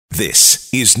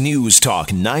This is News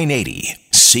Talk 980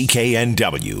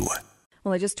 CKNW.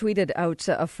 Well, I just tweeted out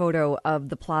a photo of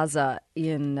the plaza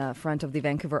in front of the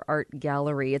Vancouver Art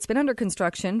Gallery. It's been under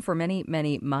construction for many,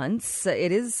 many months.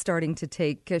 It is starting to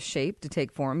take shape, to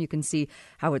take form. You can see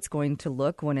how it's going to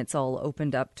look when it's all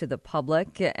opened up to the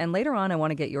public. And later on, I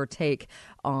want to get your take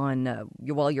on,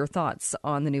 your thoughts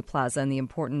on the new plaza and the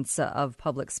importance of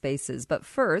public spaces. But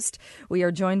first, we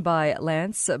are joined by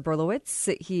Lance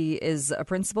Berelowitz. He is a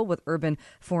principal with Urban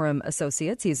Forum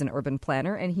Associates. He's an urban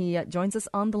planner, and he joins us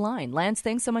on the line. Lance,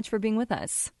 thanks so much for being with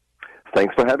us.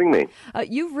 Thanks for having me.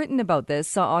 You've written about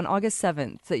this on August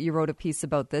 7th. You wrote a piece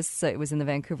about this. It was in the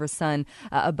Vancouver Sun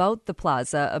about the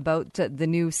plaza, about the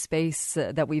new space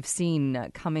that we've seen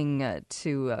coming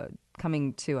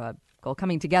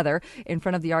together in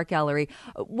front of the art gallery.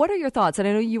 What are your thoughts? And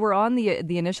I know you were on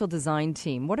the initial design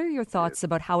team. What are your thoughts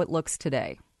about how it looks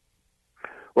today?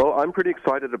 Well, I'm pretty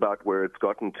excited about where it's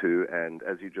gotten to, and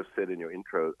as you just said in your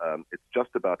intro, it's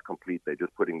just about complete. They're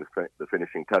just putting the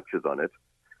finishing touches on it.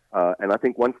 And I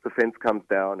think once the fence comes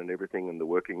down and everything and the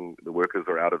workers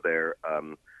are out of there,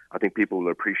 I think people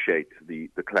will appreciate the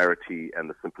clarity and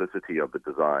the simplicity of the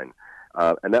design.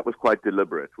 And that was quite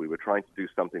deliberate. We were trying to do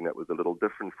something that was a little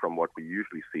different from what we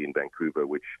usually see in Vancouver,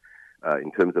 which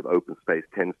in terms of open space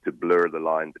tends to blur the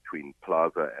line between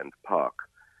plaza and park.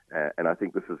 And I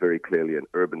think this is very clearly an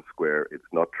urban square. It's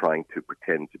not trying to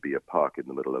pretend to be a park in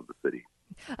the middle of the city.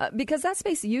 Because that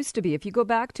space used to be, if you go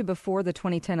back to before the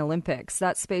 2010 Olympics,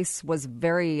 that space was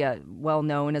very well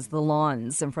known as the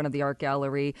lawns in front of the art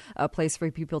gallery, a place for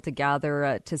people to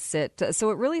gather, to sit.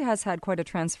 So it really has had quite a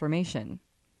transformation.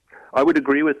 I would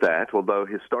agree with that, although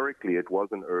historically it was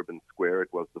an urban square.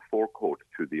 It was the forecourt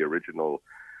to the original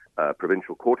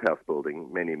provincial courthouse building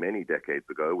many, many decades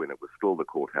ago when it was still the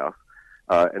courthouse.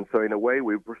 And so in a way,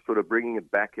 we were sort of bringing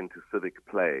it back into civic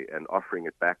play and offering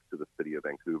it back to the city of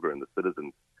Vancouver and the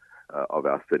citizens of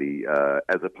our city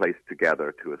as a place to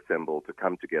gather, to assemble, to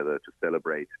come together, to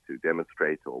celebrate, to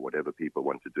demonstrate, or whatever people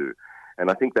want to do.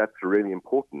 And I think that's really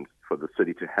important for the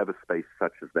city to have a space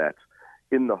such as that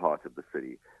in the heart of the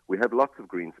city. We have lots of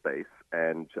green space,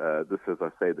 and this, as I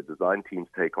say, the design team's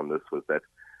take on this was that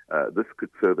this could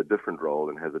serve a different role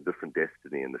and has a different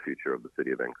destiny in the future of the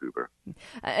city of Vancouver.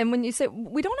 And when you say,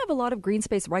 we don't have a lot of green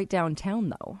space right downtown,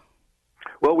 though.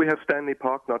 Well, we have Stanley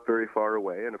Park not very far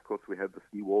away, and of course we have the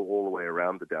seawall all the way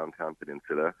around the downtown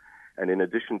peninsula. And in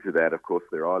addition to that, of course,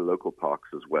 there are local parks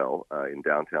as well in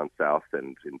downtown South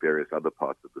and in various other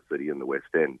parts of the city in the West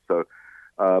End. So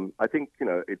I think,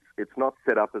 it's not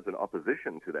set up as an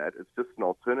opposition to that. It's just an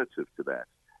alternative to that.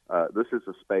 This is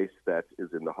a space that is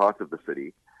in the heart of the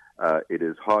city. It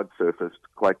is hard surfaced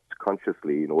quite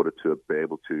consciously in order to be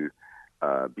able to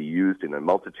be used in a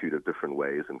multitude of different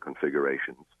ways and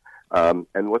configurations.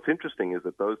 And what's interesting is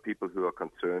that those people who are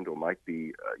concerned or might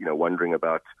be, wondering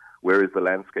about where is the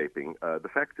landscaping, the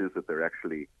fact is that there are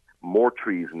actually more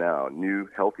trees now, new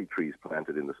healthy trees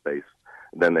planted in the space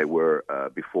than they were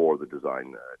before the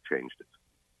design changed it.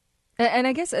 And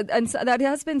I guess and that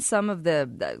has been some of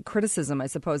the criticism, I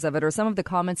suppose, of it, or some of the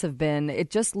comments have been, it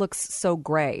just looks so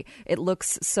gray. It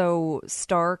looks so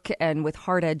stark and with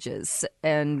hard edges,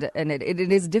 and it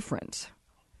is different.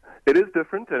 It is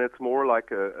different, and it's more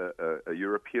like a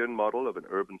European model of an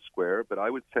urban square. But I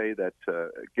would say that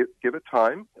give it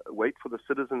time, wait for the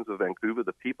citizens of Vancouver,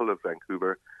 the people of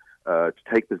Vancouver, to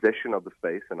take possession of the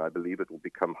space, and I believe it will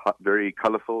become very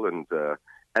colorful and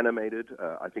animated.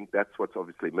 I think that's what's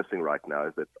obviously missing right now,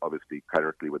 is that obviously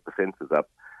currently with the fences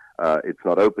up, it's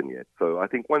not open yet. So I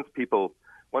think once people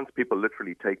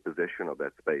literally take possession of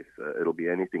that space, it'll be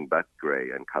anything but gray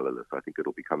and colorless. I think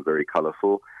it'll become very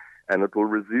colorful, and it will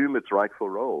resume its rightful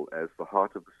role as the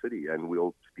heart of the city, and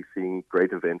we'll be seeing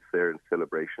great events there and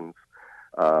celebrations,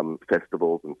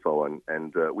 festivals and so on,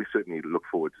 and we certainly look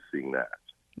forward to seeing that.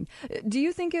 Do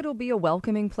you think it'll be a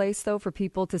welcoming place, though, for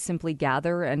people to simply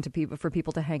gather and for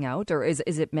people to hang out, or is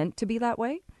it meant to be that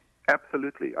way?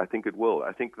 Absolutely. I think it will.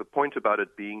 I think the point about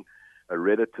it being a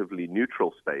relatively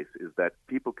neutral space is that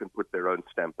people can put their own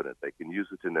stamp on it. They can use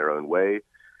it in their own way.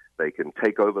 They can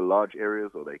take over large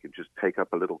areas, or they can just take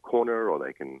up a little corner, or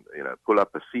they can pull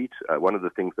up a seat. One of the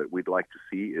things that we'd like to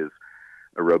see is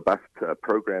a robust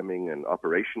programming and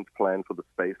operations plan for the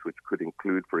space, which could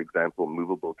include, for example,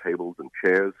 movable tables and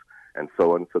chairs and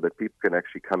so on, so that people can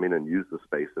actually come in and use the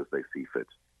space as they see fit.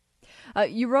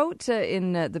 You wrote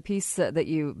in the piece that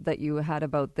you had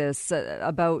about this,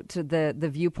 about the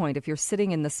viewpoint. If you're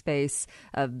sitting in the space,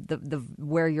 the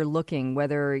where you're looking,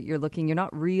 whether you're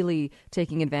not really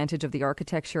taking advantage of the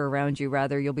architecture around you.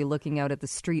 Rather, you'll be looking out at the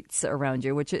streets around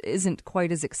you, which isn't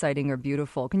quite as exciting or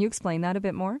beautiful. Can you explain that a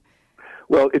bit more?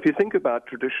 Well, if you think about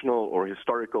traditional or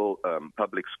historical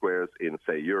public squares in,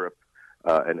 say, Europe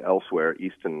and elsewhere,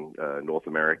 Eastern North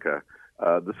America,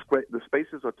 the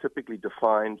spaces are typically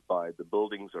defined by the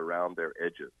buildings around their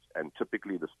edges, and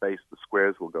typically the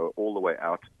squares will go all the way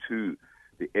out to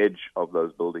the edge of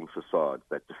those building facades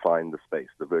that define the space,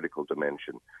 the vertical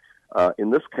dimension.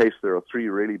 In this case, there are three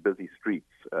really busy streets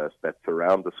that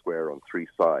surround the square on three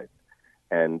sides.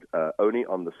 And only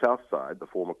on the south side, the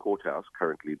former courthouse,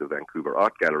 currently the Vancouver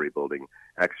Art Gallery building,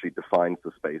 actually defines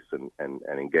the space and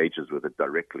engages with it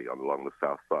directly along the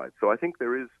south side. So I think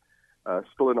there is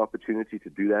still an opportunity to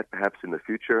do that, perhaps in the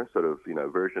future, sort of,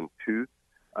 version 2,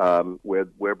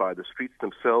 whereby the streets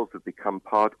themselves would become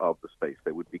part of the space.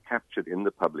 They would be captured in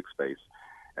the public space,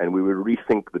 and we would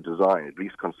rethink the design, at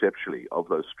least conceptually, of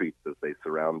those streets as they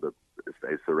surround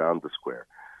the square.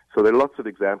 So there are lots of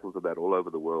examples of that all over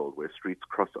the world, where streets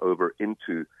cross over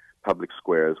into public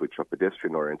squares, which are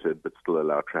pedestrian-oriented, but still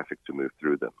allow traffic to move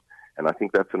through them. And I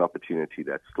think that's an opportunity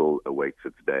that still awaits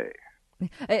its day.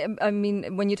 I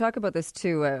mean, when you talk about this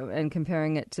too, and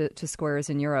comparing it to squares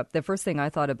in Europe, the first thing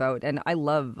I thought about, and I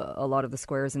love a lot of the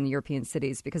squares in the European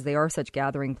cities because they are such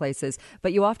gathering places,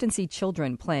 but you often see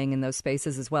children playing in those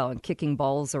spaces as well and kicking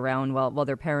balls around while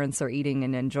their parents are eating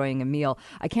and enjoying a meal.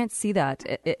 I can't see that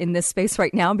in this space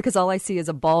right now because all I see is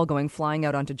a ball going flying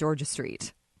out onto Georgia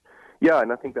Street. Yeah,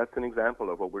 and I think that's an example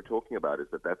of what we're talking about, is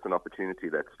that that's an opportunity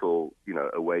that still,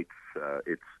 awaits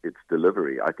its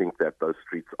delivery. I think that those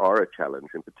streets are a challenge,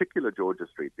 in particular Georgia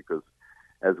Street, because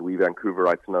as we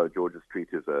Vancouverites know, Georgia Street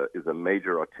is a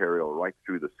major arterial right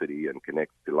through the city and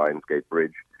connects to Lionsgate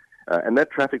Bridge. And that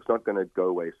traffic's not going to go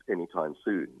away anytime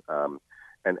soon.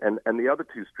 And the other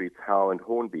two streets, Howe and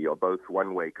Hornby, are both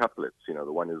one-way couplets.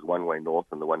 The one is one way north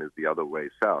and the one is the other way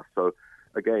south. So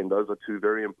again, those are two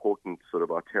very important sort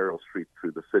of arterial streets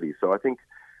through the city. So I think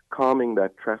calming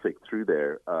that traffic through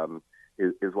there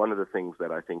is one of the things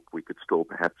that I think we could still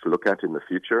perhaps look at in the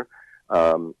future,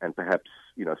 and perhaps,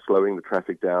 slowing the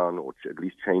traffic down, or at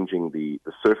least changing the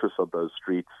surface of those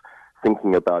streets,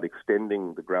 thinking about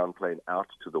extending the ground plane out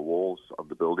to the walls of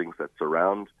the buildings that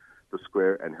surround the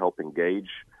square and help engage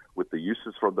with the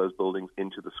uses from those buildings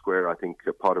into the square. I think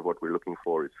part of what we're looking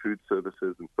for is food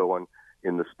services and so on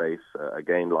in the space.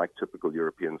 Again, like typical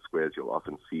European squares, you'll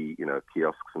often see,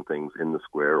 kiosks and things in the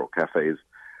square, or cafes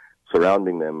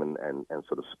surrounding them and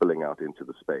sort of spilling out into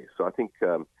the space. So I think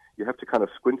you have to kind of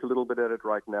squint a little bit at it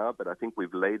right now, but I think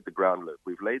we've laid the groundwork.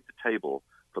 We've laid the table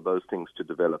for those things to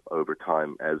develop over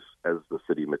time as the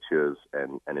city matures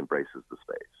and embraces the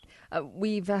space.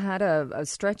 We've had a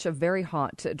stretch of very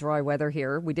hot, dry weather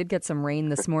here. We did get some rain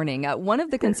this morning. One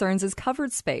of the concerns is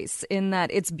covered space, in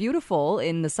that it's beautiful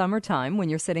in the summertime when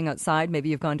you're sitting outside. Maybe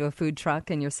you've gone to a food truck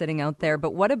and you're sitting out there.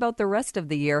 But what about the rest of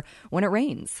the year when it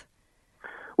rains?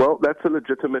 Well, that's a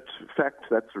legitimate fact.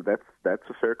 That's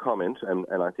a fair comment, and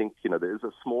I think there is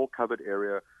a small covered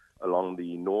area along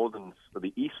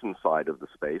the eastern side of the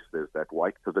space. There's that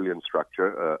white pavilion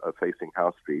structure facing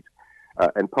Howe Street,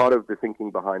 and part of the thinking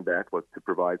behind that was to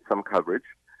provide some coverage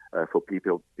for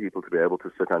people to be able to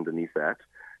sit underneath that.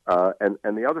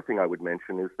 And the other thing I would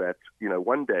mention is that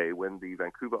one day when the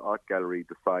Vancouver Art Gallery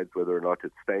decides whether or not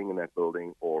it's staying in that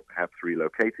building or perhaps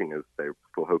relocating, as they're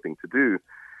still hoping to do,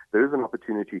 there is an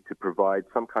opportunity to provide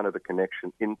some kind of a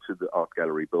connection into the art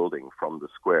gallery building from the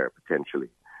square, potentially.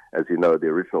 As you know, the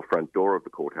original front door of the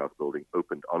courthouse building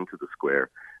opened onto the square,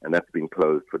 and that's been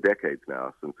closed for decades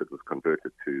now since it was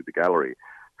converted to the gallery.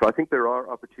 So I think there are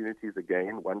opportunities,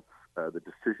 again, once the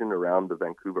decision around the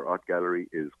Vancouver Art Gallery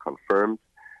is confirmed,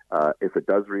 if it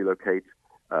does relocate,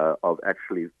 of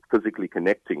actually physically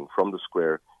connecting from the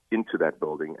square into that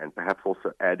building, and perhaps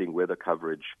also adding weather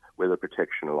coverage, weather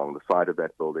protection along the side of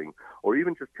that building, or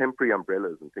even just temporary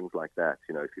umbrellas and things like that.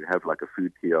 If you have like a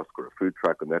food kiosk or a food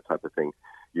truck and that type of thing,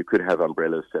 you could have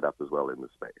umbrellas set up as well in the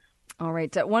space. All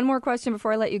right. One more question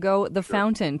before I let you go. The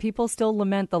fountain. People still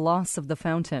lament the loss of the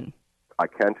fountain. I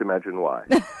can't imagine why.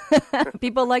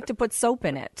 People like to put soap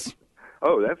in it.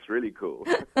 Oh, that's really cool.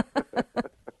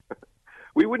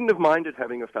 We wouldn't have minded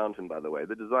having a fountain, by the way.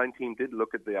 The design team did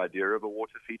look at the idea of a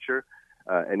water feature,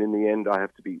 and in the end, I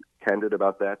have to be candid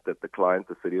about that the client,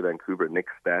 the City of Vancouver,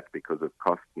 nixed that because of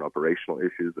cost and operational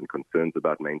issues and concerns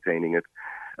about maintaining it.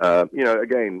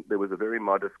 Again, there was a very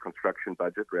modest construction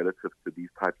budget relative to these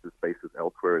types of spaces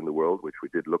elsewhere in the world, which we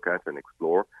did look at and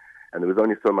explore, and there was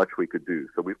only so much we could do.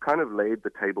 So we've kind of laid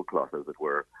the tablecloth, as it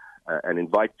were, and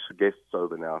invite guests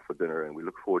over now for dinner, and we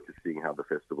look forward to seeing how the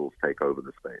festivals take over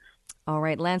the space. All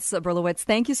right, Lance Berelowitz,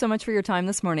 thank you so much for your time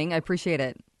this morning. I appreciate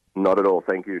it. Not at all.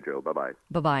 Thank you, Joe. Bye-bye.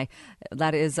 Bye-bye.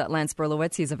 That is Lance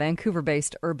Berelowitz. He's a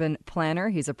Vancouver-based urban planner.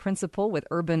 He's a principal with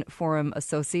Urban Forum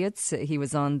Associates. He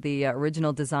was on the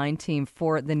original design team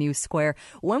for the new square.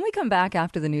 When we come back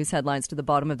after the news headlines to the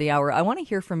bottom of the hour, I want to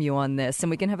hear from you on this, and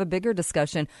we can have a bigger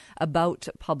discussion about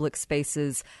public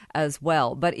spaces as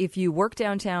well. But if you work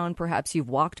downtown, perhaps you've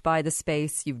walked by the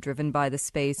space, you've driven by the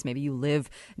space, maybe you live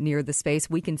near the space,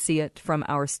 we can see it from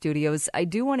our studios. I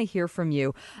do want to hear from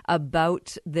you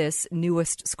about this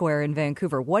newest square in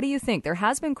Vancouver. What do you think? There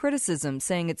has been criticism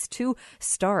saying it's too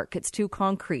stark, it's too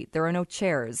concrete, there are no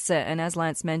chairs. And as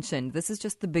Lance mentioned, this is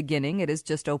just the beginning. It is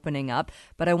just opening up.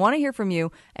 But I want to hear from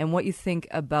you and what you think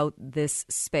about this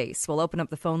space. We'll open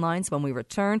up the phone lines when we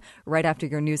return right after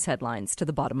your news headlines to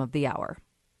the bottom of the hour.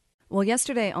 Well,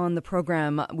 yesterday on the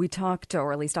program, we talked,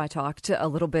 or at least I talked, a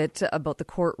little bit about the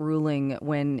court ruling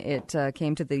when it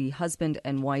came to the husband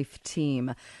and wife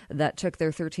team that took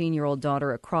their 13-year-old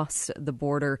daughter across the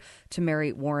border to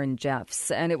marry Warren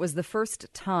Jeffs. And it was the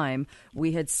first time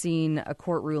we had seen a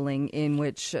court ruling in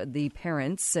which the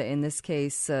parents, in this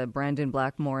case, Brandon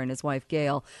Blackmore and his wife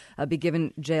Gail, be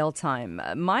given jail time.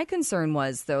 My concern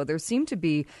was, though, there seemed to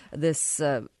be this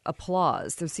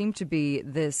applause. There seemed to be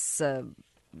this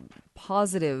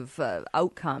positive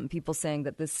outcome, people saying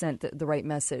that this sent the right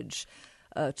message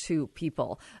to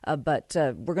people. But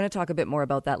we're going to talk a bit more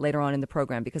about that later on in the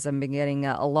program because I've been getting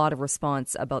a lot of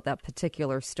response about that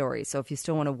particular story. So if you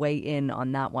still want to weigh in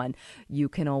on that one, you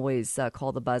can always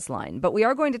call the buzz line. But we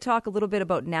are going to talk a little bit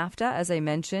about NAFTA, as I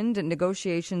mentioned,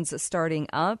 negotiations starting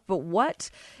up. But what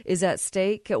is at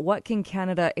stake? What can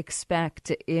Canada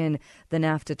expect in the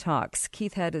NAFTA talks?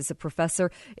 Keith Head is a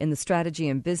professor in the Strategy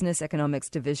and Business Economics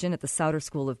Division at the Sauder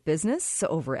School of Business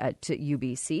over at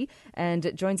UBC and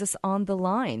joins us on the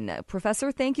line.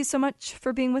 Professor, thank you so much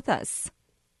for being with us.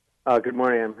 Good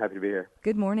morning. I'm happy to be here.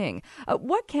 Good morning.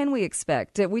 What can we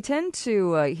expect? We tend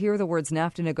to hear the words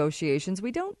NAFTA negotiations.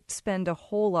 We don't spend a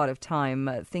whole lot of time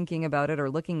thinking about it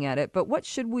or looking at it, but what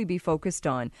should we be focused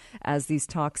on as these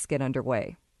talks get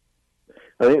underway?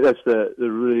 I think that's the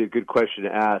really good question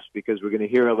to ask because we're going to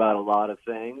hear about a lot of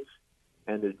things,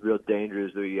 and the real danger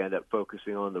is that we end up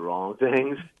focusing on the wrong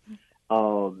things.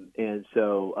 And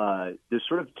so there's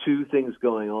sort of two things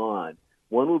going on.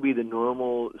 One will be the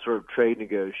normal sort of trade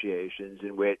negotiations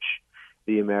in which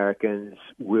the Americans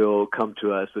will come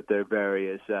to us with their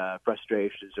various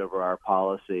frustrations over our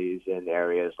policies in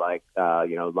areas like,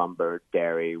 lumber,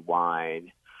 dairy,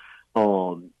 wine.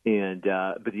 But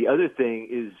the other thing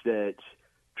is that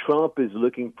Trump is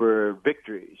looking for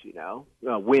victories,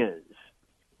 wins.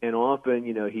 And often,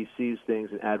 he sees things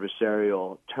in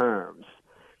adversarial terms.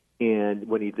 And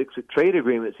when he looks at trade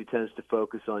agreements, he tends to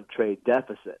focus on trade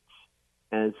deficits.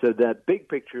 And so that big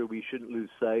picture we shouldn't lose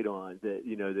sight on, that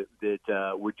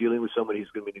we're dealing with somebody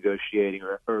who's going to be negotiating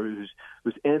or whose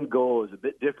end goal is a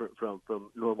bit different from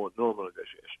normal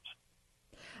negotiations.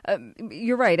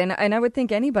 You're right. And I would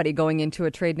think anybody going into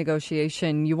a trade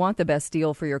negotiation, you want the best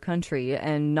deal for your country.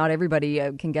 And not everybody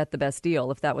can get the best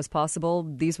deal. If that was possible,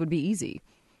 these would be easy.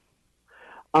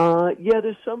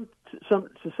 There's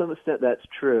to some extent that's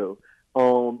true.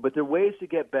 But there are ways to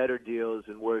get better deals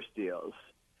and worse deals.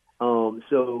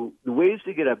 So the ways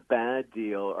to get a bad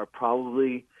deal are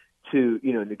probably to,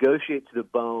 negotiate to the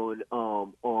bone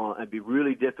and be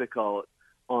really difficult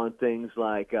on things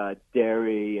like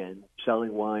dairy and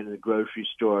selling wine in the grocery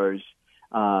stores,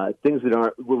 things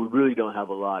that where we really don't have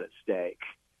a lot at stake.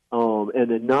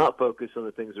 And then not focus on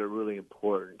the things that are really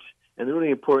important. And the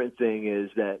really important thing is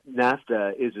that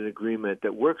NAFTA is an agreement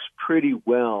that works pretty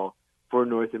well for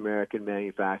North American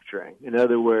manufacturing. In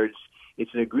other words,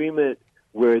 it's an agreement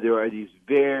where there are these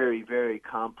very, very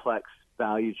complex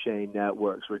value chain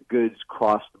networks where goods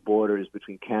cross the borders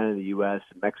between Canada and the U.S.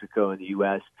 and Mexico and the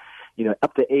U.S.,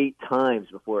 up to 8 times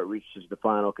before it reaches the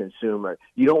final consumer.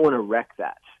 You don't want to wreck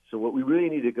that. So what we really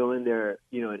need to go in there,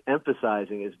 and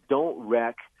emphasizing is don't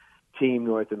wreck Team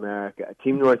North America.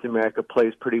 Team North America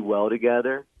plays pretty well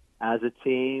together as a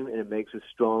team, and it makes us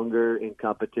stronger in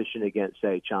competition against,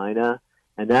 say, China.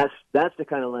 And that's the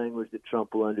kind of language that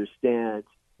Trump will understand,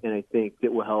 and I think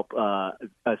that will help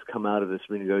us come out of this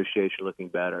renegotiation looking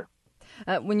better.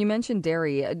 When you mentioned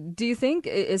dairy, do you think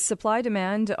is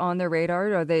supply-demand on their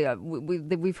radar? Are they?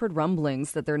 We've heard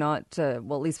rumblings that they're not, at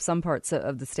least some parts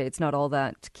of the states, not all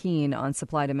that keen on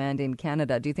supply-demand in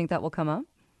Canada. Do you think that will come up?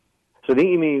 So I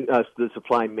think you mean the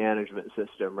supply management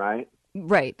system, right?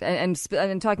 Right, and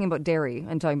talking about dairy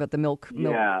and talking about the milk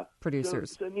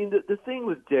producers. So the thing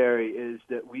with dairy is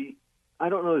that I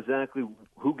don't know exactly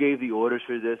who gave the orders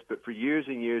for this, but for years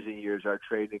and years and years, our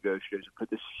trade negotiators put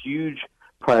this huge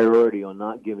priority on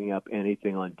not giving up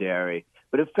anything on dairy.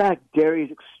 But in fact, dairy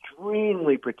is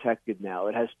extremely protected now.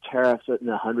 It has tariffs in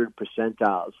the 100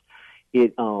 percentiles.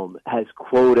 It has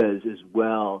quotas as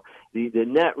well. The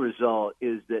net result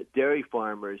is that dairy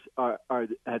farmers have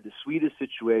the sweetest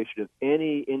situation of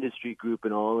any industry group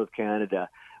in all of Canada,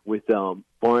 with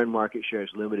foreign market shares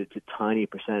limited to tiny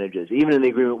percentages. Even in the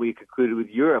agreement we concluded with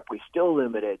Europe, we still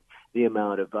limited the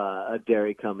amount of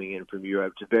dairy coming in from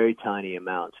Europe to very tiny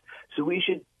amounts. So we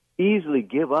should easily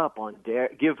give up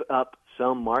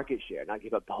some market share, not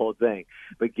give up the whole thing,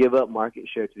 but give up market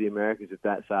share to the Americans if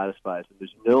that satisfies them.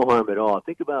 There's no harm at all.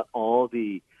 Think about all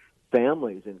the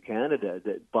families in Canada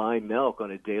that buy milk on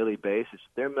a daily basis.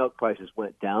 If their milk prices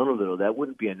went down a little, that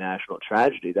wouldn't be a national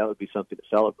tragedy. That would be something to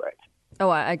celebrate. Oh,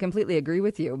 I completely agree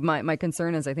with you. My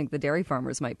concern is I think the dairy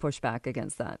farmers might push back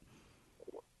against that.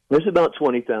 There's about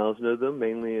 20,000 of them,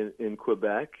 mainly in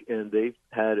Quebec, and they've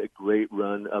had a great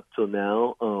run up till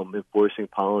now, enforcing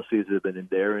policies that have been in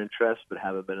their interest but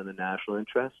haven't been in the national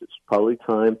interest. It's probably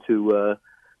time to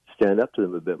stand up to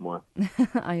them a bit more.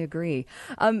 I agree.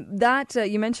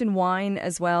 You mentioned wine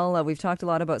as well. We've talked a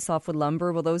lot about softwood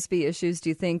lumber. Will those be issues, do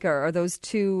you think? Are those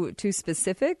too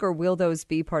specific, or will those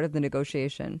be part of the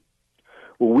negotiation?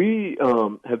 Well, we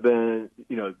have been,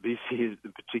 BC in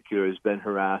particular has been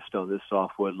harassed on this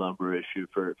softwood lumber issue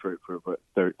for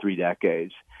 3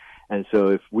 decades. And so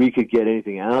if we could get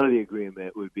anything out of the agreement,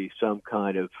 it would be some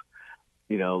kind of,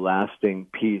 lasting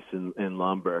peace in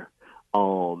lumber.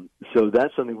 So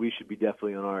that's something we should be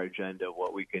definitely on our agenda,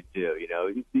 what we can do.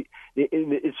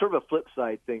 It's sort of a flip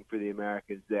side thing for the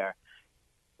Americans there.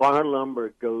 Our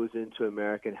lumber goes into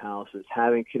American houses.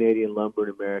 Having Canadian lumber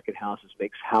in American houses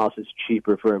makes houses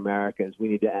cheaper for Americans. We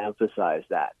need to emphasize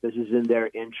that. This is in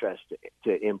their interest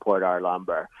to import our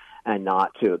lumber and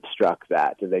not to obstruct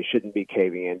that. And they shouldn't be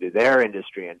caving into their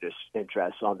industry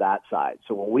interests on that side.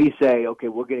 So when we say, okay,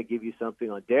 we're going to give you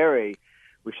something on dairy,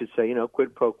 we should say,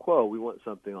 quid pro quo, we want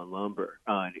something on lumber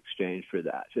in exchange for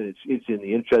that. And it's in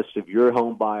the interest of your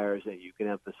home buyers, and you can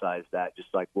emphasize that, just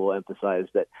like we'll emphasize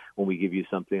that when we give you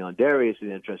something on dairy, it's in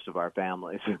the interest of our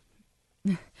families.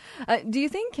 Do you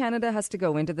think Canada has to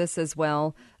go into this as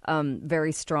well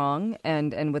very strong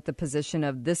and with the position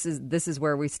of this is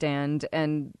where we stand,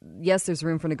 and yes, there's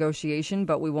room for negotiation,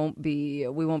 but we won't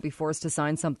be forced to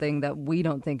sign something that we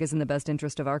don't think is in the best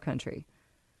interest of our country?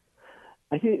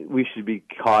 I think we should be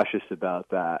cautious about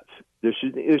that. There's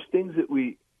things that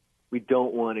we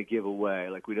don't want to give away.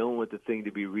 Like, we don't want the thing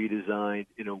to be redesigned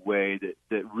in a way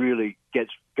that really guts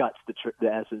the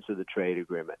essence of the trade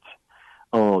agreement.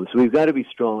 So we've got to be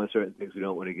strong on certain things we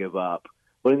don't want to give up.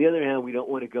 But on the other hand, we don't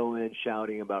want to go in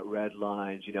shouting about red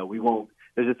lines. We won't.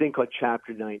 There's a thing called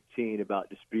Chapter 19 about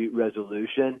dispute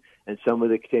resolution, and some of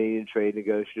the Canadian trade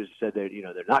negotiators said that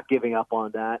they're not giving up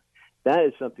on that. That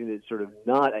is something that's sort of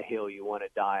not a hill you want to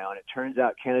die on. It turns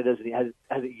out Canada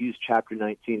hasn't used Chapter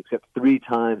 19 except 3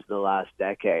 times in the last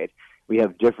decade. We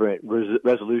have different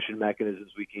resolution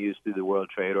mechanisms we can use through the World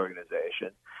Trade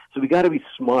Organization. So we got to be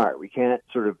smart. We can't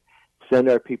sort of send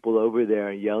our people over there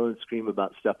and yell and scream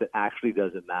about stuff that actually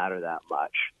doesn't matter that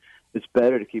much. It's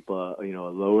better to keep a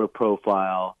lower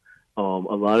profile. A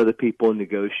lot of the people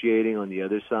negotiating on the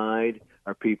other side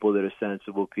are people that are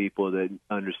sensible people that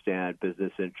understand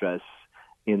business interests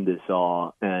in this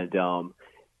all, and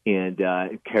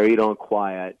carry it on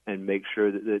quiet and make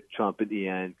sure that Trump at the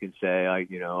end can say, I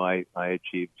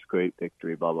achieved great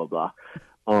victory, blah, blah, blah.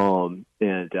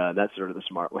 That's sort of the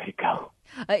smart way to go.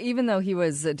 Even though he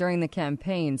was, during the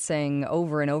campaign, saying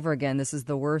over and over again, this is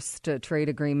the worst trade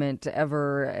agreement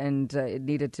ever and it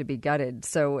needed to be gutted.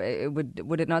 So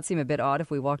would it not seem a bit odd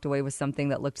if we walked away with something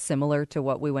that looked similar to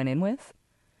what we went in with?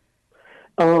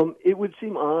 It would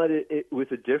seem odd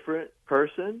with a different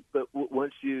person, but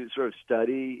once you sort of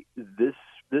study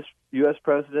this U.S.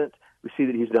 president, we see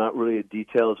that he's not really a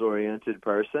details-oriented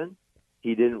person.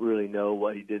 He didn't really know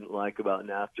what he didn't like about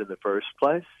NAFTA in the first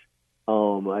place.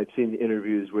 I've seen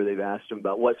interviews where they've asked him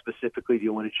about what specifically do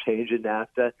you want to change in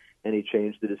NAFTA, and he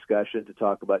changed the discussion to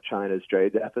talk about China's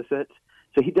trade deficit.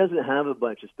 So he doesn't have a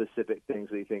bunch of specific things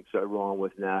that he thinks are wrong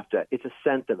with NAFTA. It's a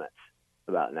sentiment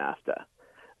about NAFTA.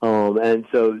 And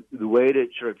so the way to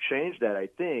sort of change that, I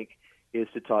think, is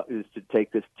to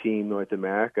take this Team North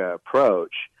America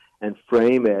approach and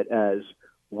frame it as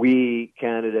we,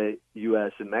 Canada,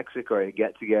 U.S., and Mexico, are going to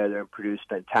get together and produce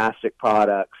fantastic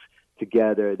products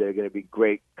together. They're going to be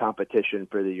great competition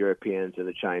for the Europeans and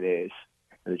the Chinese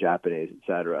and the Japanese, et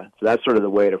cetera. So that's sort of the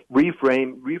way to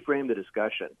reframe the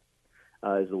discussion.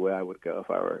 Is the way I would go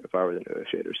if I were the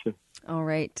negotiators. All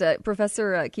right.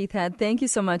 Professor Keith Head, thank you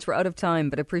so much. We're out of time,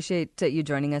 but appreciate you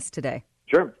joining us today.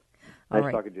 Sure.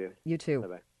 Nice talking to you. You too.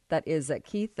 Bye-bye. That is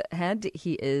Keith Head.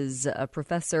 He is a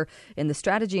professor in the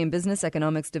Strategy and Business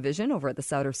Economics Division over at the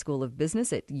Sauder School of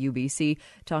Business at UBC,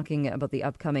 talking about the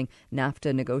upcoming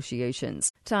NAFTA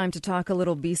negotiations. Time to talk a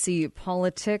little BC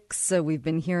politics. We've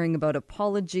been hearing about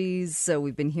apologies.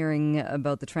 We've been hearing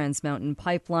about the Trans Mountain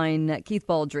Pipeline. Keith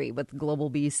Baldry with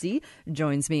Global BC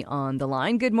joins me on the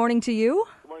line. Good morning to you.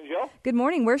 Good morning, Jill. Good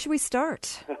morning. Where should we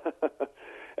start?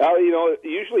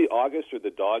 Usually August are the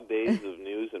dog days of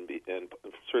news and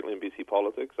certainly in BC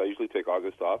politics. I usually take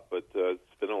August off, but it's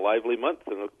been a lively month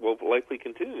and it will likely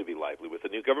continue to be lively with the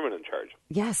new government in charge.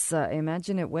 Yes, I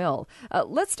imagine it will.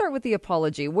 Let's start with the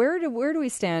apology. Where do we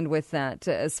stand with that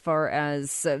as far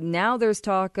as now there's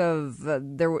talk of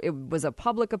it was a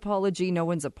public apology. No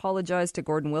one's apologized to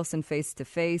Gordon Wilson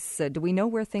face-to-face. Do we know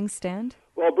where things stand?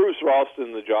 Well, Bruce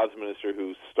Ralston, the jobs minister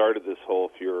who started this whole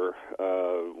furor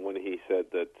when he said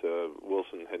that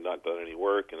Wilson had not done any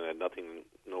work and had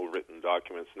no written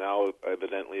documents, now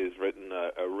evidently has written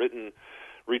a written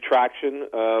retraction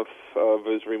of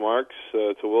his remarks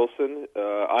to Wilson.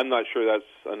 I'm not sure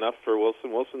that's enough for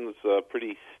Wilson. Wilson's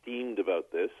pretty steamed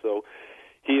about this. So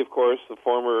he, of course, the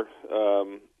former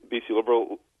BC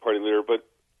Liberal Party leader, but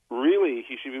really,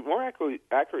 he should be more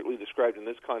accurately described in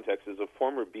this context as a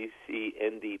former BC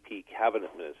NDP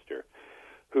cabinet minister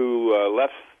who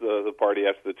left the party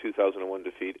after the 2001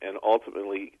 defeat and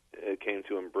ultimately came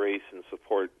to embrace and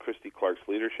support Christy Clark's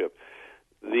leadership.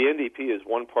 The NDP is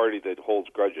one party that holds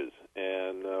grudges,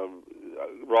 and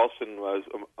Ralston was,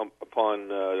 upon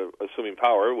assuming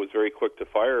power, was very quick to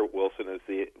fire Wilson as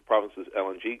the province's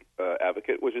LNG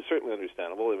advocate, which is certainly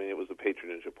understandable. I mean, it was a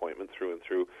patronage appointment through and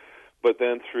through. But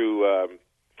then threw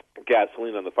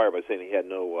gasoline on the fire by saying he had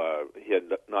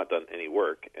not done any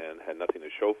work and had nothing to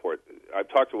show for it. I've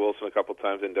talked to Wilson a couple of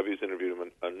times, and W's interviewed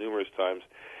him numerous times.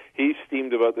 He's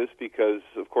steamed about this because,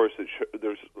 of course,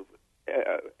 there's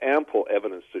ample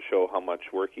evidence to show how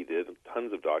much work he did,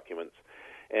 tons of documents.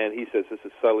 And he says this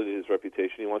has sullied his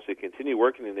reputation. He wants to continue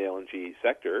working in the LNG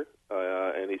sector,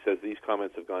 and he says these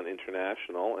comments have gone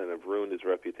international and have ruined his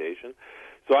reputation.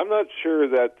 So I'm not sure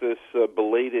that this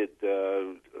belated,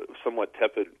 somewhat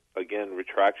tepid, again,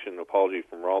 retraction apology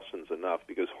from Ralston's enough,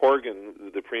 because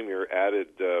Horgan, the premier, added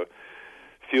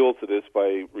fuel to this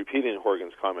by repeating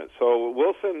Horgan's comments. So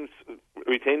Wilson's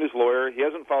retained his lawyer. He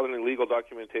hasn't filed any legal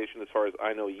documentation as far as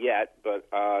I know yet, but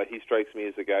he strikes me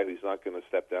as a guy who's not going to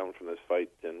step down from this fight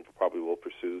and probably will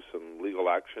pursue some legal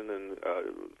action and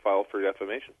file for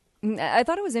defamation. I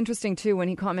thought it was interesting, too, when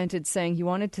he commented saying he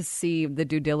wanted to see the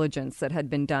due diligence that had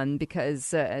been done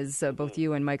because, as both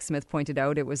you and Mike Smith pointed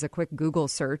out, it was a quick Google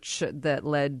search that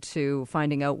led to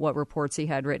finding out what reports he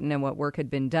had written and what work had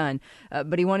been done.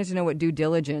 But he wanted to know what due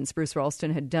diligence Bruce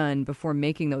Ralston had done before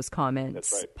making those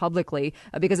comments publicly,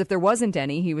 because if there wasn't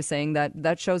any, he was saying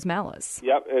that shows malice.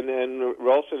 Yep, and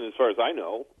Ralston, as far as I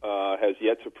know, has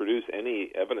yet to produce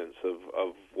any evidence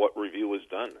of what review was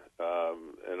done.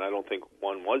 And I don't think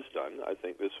one was done. I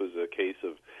think this was a case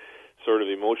of sort of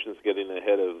emotions getting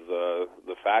ahead of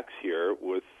the facts here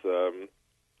with,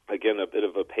 again, a bit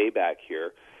of a payback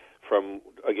here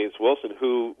against Wilson,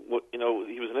 who,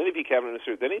 he was an NDP cabinet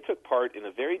minister. Then he took part in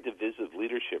a very divisive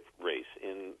leadership race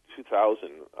in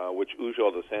 2000, which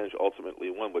Ujjal Dosanjh ultimately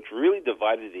won, which really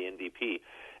divided the NDP.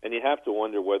 And you have to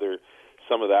wonder whether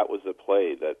some of that was at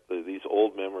play, that these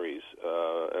old memories,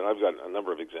 and I've got a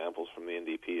number of examples from the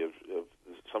NDP of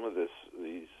some of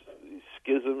these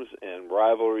schisms and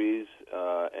rivalries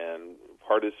and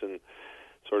partisan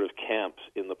sort of camps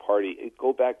in the party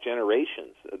go back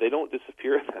generations. They don't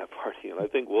disappear in that party, and I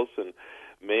think Wilson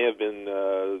may have been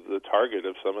the target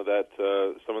of some of that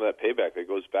payback. It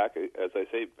goes back, as I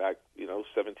say,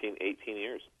 17, 18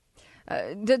 years.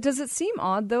 Does it seem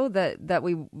odd, though, that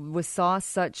we saw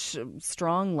such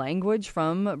strong language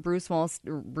from Bruce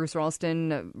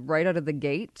Ralston right out of the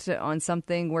gate on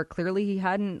something where clearly he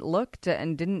hadn't looked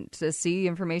and didn't see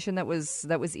information that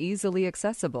was easily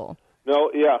accessible?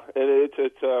 No, yeah,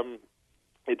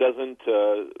 it doesn't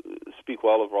speak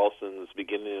well of Ralston's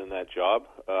beginning in that job.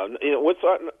 What's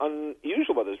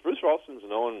unusual about this, Bruce Ralston's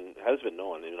has been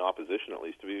known in opposition at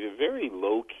least to be a very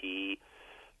low key,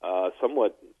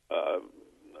 somewhat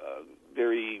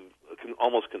very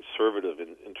almost conservative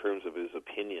in terms of his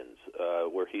opinions,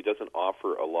 where he doesn't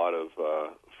offer a lot of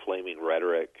flaming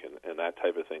rhetoric and that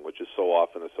type of thing, which is so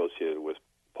often associated with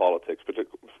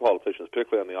politicians,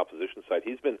 particularly on the opposition side.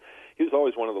 He was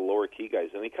always one of the lower key guys,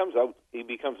 and he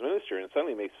becomes minister, and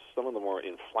suddenly makes some of the more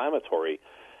inflammatory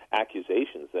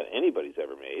accusations that anybody's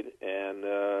ever made. And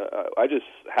I just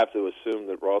have to assume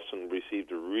that Ralston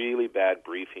received a really bad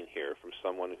briefing here from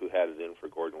someone who had it in for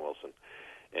Gordon Wilson.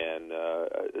 And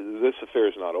this affair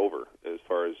is not over, as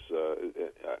far as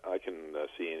I can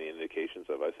see any indications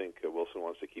of. I think Wilson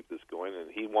wants to keep this going, and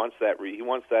he wants that. He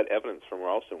wants that evidence from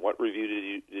Ralston. What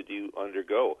review did you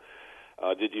undergo?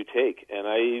 Did you take? And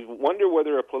I wonder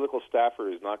whether a political staffer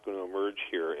is not going to emerge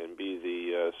here and be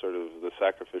the sort of the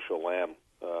sacrificial lamb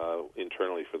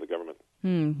internally for the government.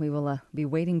 We will be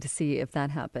waiting to see if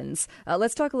that happens.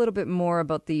 Let's talk a little bit more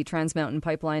about the Trans Mountain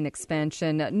Pipeline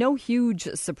expansion. No huge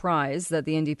surprise that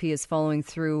the NDP is following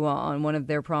through on one of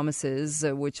their promises,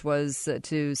 which was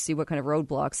to see what kind of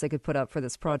roadblocks they could put up for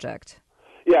this project.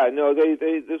 Yeah, no,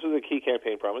 this was a key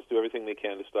campaign promise, do everything they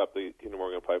can to stop the Kinder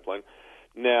Morgan pipeline.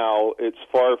 Now, it's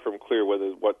far from clear whether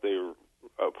what they're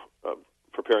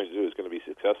preparing to do is going to be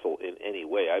successful in any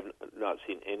way. I've not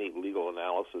seen any legal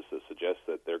analysis that suggests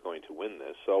that they're going to win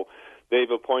this. So they've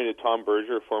appointed Tom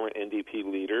Berger, a former NDP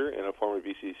leader and a former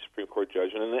BC Supreme Court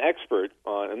judge, and an expert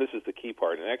on, and this is the key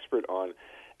part, an expert on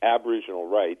Aboriginal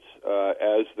rights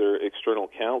as their external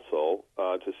counsel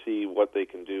to see what they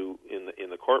can do in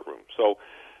the courtroom. So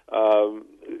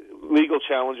legal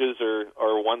challenges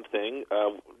are one thing.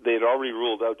 They had already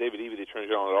ruled out, David Eby, the Attorney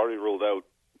General, had already ruled out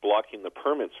blocking the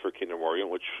permits for Kinder Morgan,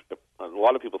 which a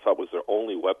lot of people thought was their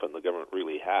only weapon the government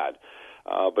really had.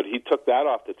 But he took that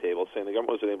off the table, saying the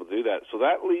government wasn't able to do that. So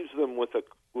that leaves them with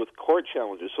court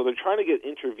challenges. So they're trying to get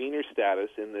intervener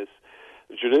status in this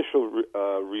judicial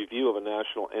review of a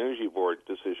National Energy Board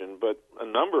decision, but a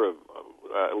number of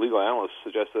legal analysts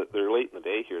suggest that they're late in the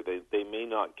day here. They may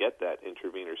not get that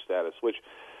intervener status, which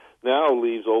now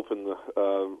leaves opens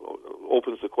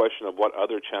the question of what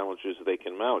other challenges they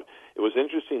can mount. It was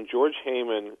interesting. George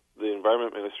Heyman, the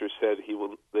Environment Minister, said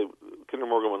Kinder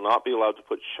Morgan will not be allowed to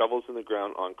put shovels in the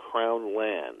ground on Crown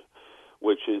land,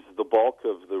 which is the bulk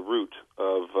of the route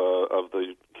of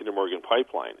the Kinder Morgan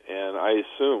pipeline. And I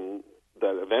assume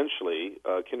that eventually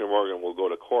Kinder Morgan will go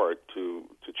to court to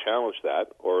challenge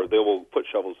that, or they will put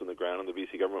shovels in the ground, and the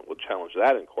BC government will challenge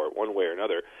that in court one way or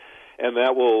another, and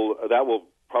that will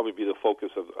probably be the focus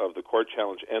of the court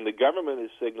challenge. And the government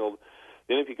has signaled,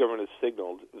 the NDP government has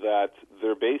signaled that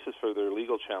their basis for their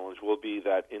legal challenge will be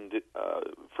that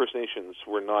First Nations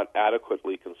were not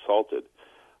adequately consulted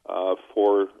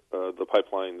for the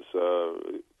pipeline's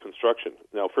construction.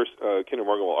 Now, first, Kinder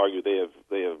Morgan will argue they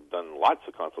have done lots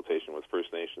of consultation with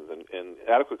First Nations, and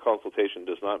adequate consultation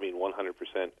does not mean 100%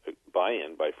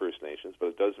 buy-in by First Nations, but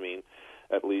it does mean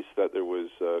at least that there was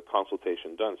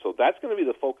consultation done. So that's going to be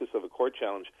the focus of a court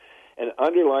challenge. And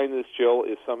underlying this, Jill,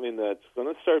 is something that's going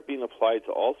to start being applied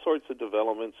to all sorts of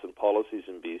developments and policies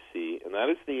in BC, and that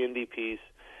is the NDP's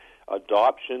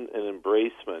adoption and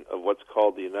embracement of what's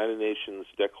called the United Nations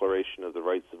Declaration of the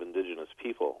Rights of Indigenous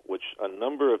People, which a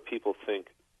number of people think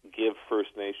give First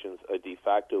Nations a de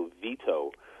facto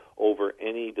veto over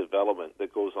any development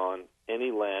that goes on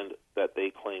any land that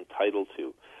they claim title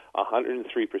to.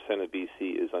 103% of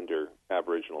BC is under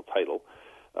Aboriginal title.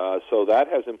 So that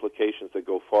has implications that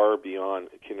go far beyond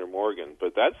Kinder Morgan.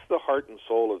 But that's the heart and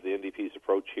soul of the NDP's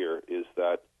approach here, is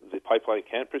that the pipeline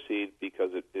can't proceed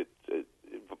because it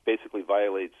basically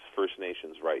violates First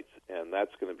Nations rights. And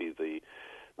that's going to be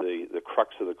the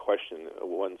crux of the question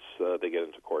once they get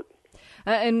into court.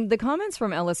 And the comments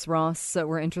from Ellis Ross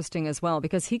were interesting as well,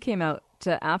 because he came out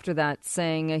after that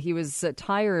saying he was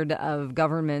tired of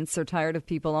governments or tired of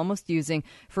people almost using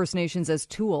First Nations as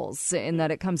tools, in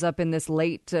that it comes up in this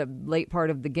late part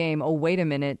of the game. Oh, wait a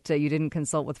minute, you didn't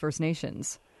consult with First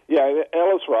Nations. Yeah,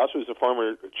 Ellis Ross, who's a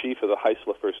former chief of the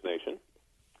Haisla First Nation,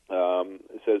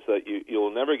 says that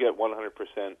you'll never get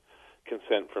 100%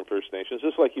 consent from First Nations,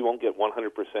 just like you won't get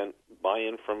 100%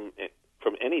 buy-in from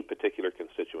any particular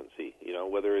constituency.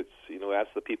 Whether it's, ask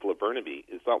the people of Burnaby,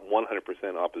 it's not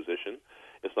 100% opposition.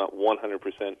 It's not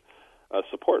 100%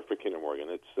 support for Kinder Morgan.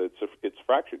 It's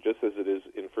fractured, just as it is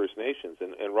in First Nations.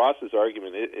 And Ross's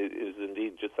argument is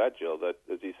indeed just that, Jill, that,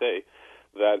 as you say,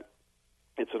 that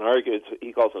it's an argument,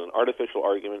 he calls it an artificial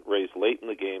argument raised late in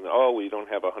the game. We don't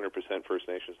have 100% First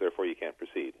Nations, therefore you can't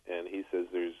proceed. And he says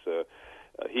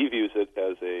he views it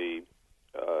as a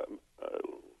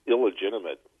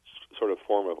illegitimate sort of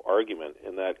form of argument,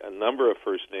 in that a number of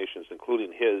First Nations,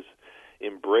 including his,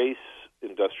 embrace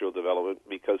industrial development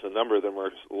because a number of them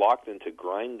are locked into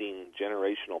grinding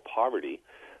generational poverty,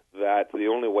 that the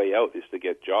only way out is to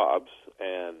get jobs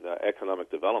and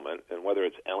economic development. And whether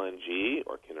it's LNG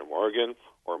or Kinder Morgan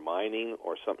or mining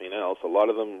or something else, a lot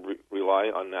of them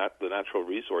rely on the natural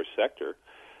resource sector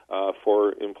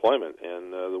for employment.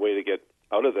 And the way to get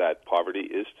out of that poverty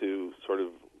is to sort of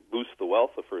boost the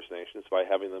wealth of First Nations by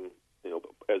having them,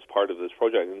 as part of this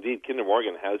project. Indeed, Kinder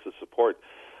Morgan has the support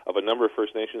of a number of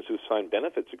First Nations who signed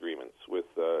benefits agreements with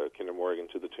Kinder Morgan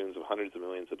to the tunes of hundreds of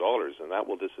millions of dollars, and that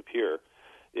will disappear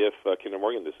if Kinder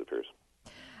Morgan disappears.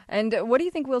 And what do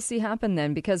you think we'll see happen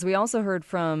then? Because we also heard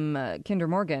from Kinder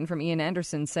Morgan, from Ian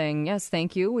Anderson, saying, yes,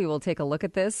 thank you, we will take a look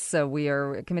at this. We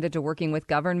are committed to working with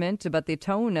government. But the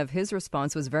tone of his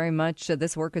response was very much,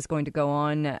 this work is going to go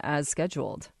on as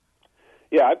scheduled.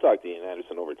 Yeah, I've talked to Ian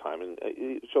Anderson over time, and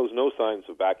it shows no signs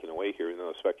of backing away here.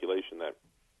 No speculation that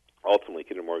ultimately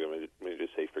Kinder Morgan may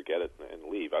just say forget it and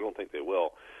leave. I don't think they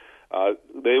will.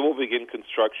 They will begin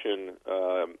construction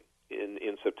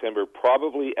in September,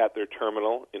 probably at their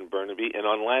terminal in Burnaby and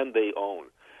on land they own.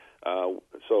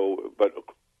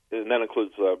 And that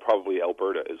includes probably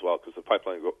Alberta as well, because the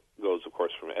pipeline goes, of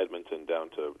course, from Edmonton down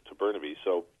to Burnaby.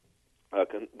 So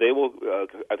they will,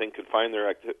 I think, confine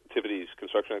their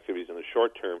construction activities in the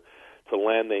short term to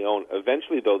land they own.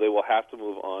 Eventually, though, they will have to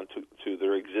move on to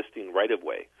their existing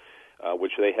right-of-way,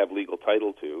 which they have legal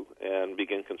title to, and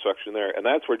begin construction there. And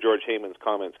that's where George Heyman's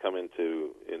comments come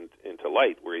into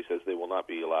light, where he says they will not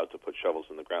be allowed to put shovels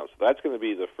in the ground. So that's going to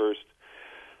be the first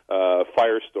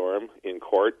firestorm in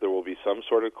court. There will be some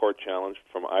sort of court challenge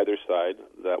from either side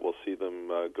that will see them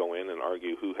go in and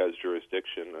argue who has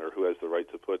jurisdiction or who has the right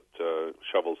to put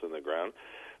shovels in the ground.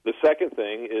 The second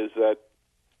thing is that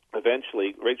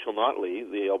eventually Rachel Notley,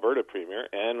 the Alberta Premier,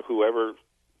 and whoever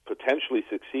potentially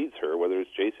succeeds her, whether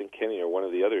it's Jason Kenney or one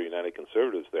of the other United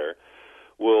Conservatives there,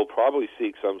 will probably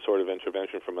seek some sort of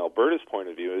intervention from Alberta's point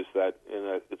of view, is that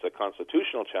it's a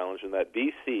constitutional challenge in that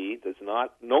BC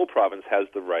no province has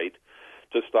the right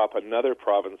to stop another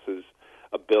province's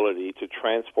ability to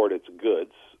transport its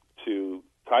goods to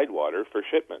Tidewater for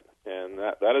shipment. And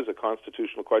that is a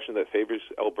constitutional question that favors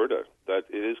Alberta, that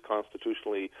it is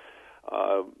constitutionally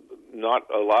not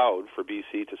allowed for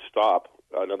BC to stop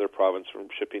another province from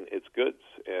shipping its goods.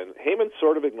 And Heyman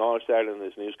sort of acknowledged that in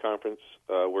his news conference,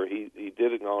 where he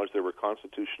did acknowledge there were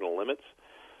constitutional limits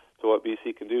to what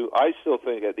BC can do. I still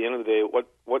think at the end of the day,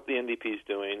 what the NDP is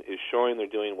doing is showing they're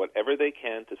doing whatever they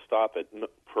can to stop it,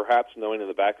 perhaps knowing in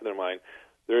the back of their mind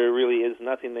there really is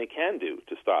nothing they can do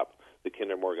to stop the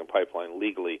Kinder Morgan pipeline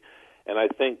legally. And I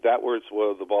think that where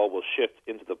the ball will shift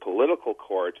into the political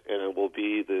court, and it will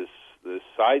be this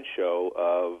sideshow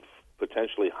of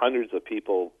potentially hundreds of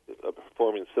people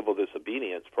performing civil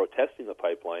disobedience, protesting the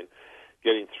pipeline,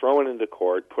 getting thrown into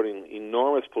court, putting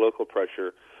enormous political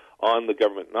pressure on the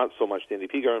government, not so much the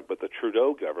NDP government, but the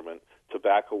Trudeau government, to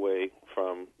back away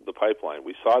from the pipeline.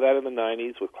 We saw that in the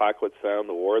 90s with Clayoquot Sound,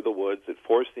 the War of the Woods. It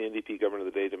forced the NDP government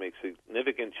of the day to make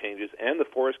significant changes, and the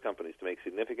forest companies to make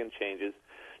significant changes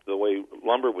to the way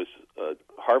lumber was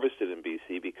harvested in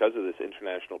BC because of this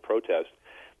international protest.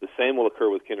 The same will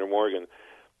occur with Kinder Morgan.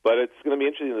 But it's going to be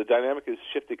interesting. The dynamic is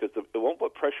shifting because it won't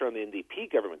put pressure on the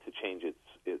NDP government to change its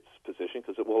position,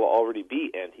 because it will already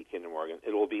be anti-Kinder Morgan.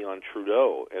 It will be on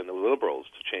Trudeau and the Liberals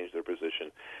to change their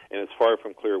position. And it's far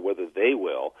from clear whether they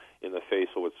will in the face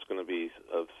of what's going to be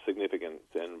of significant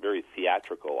and very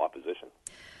theatrical opposition.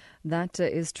 That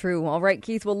is true. All right,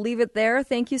 Keith, we'll leave it there.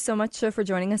 Thank you so much for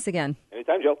joining us again.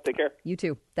 Anytime, Jill. Take care. You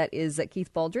too. That is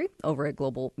Keith Baldry over at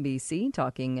Global BC,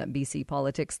 talking BC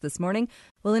politics this morning.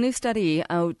 Well, a new study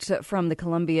out from the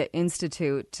Columbia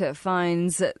Institute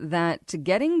finds that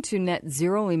getting to net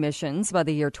zero emissions by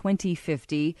the year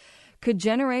 2050 could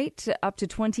generate up to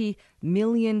 20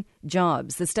 million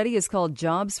jobs. The study is called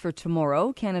Jobs for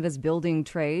Tomorrow, Canada's Building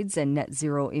Trades and Net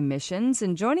Zero Emissions.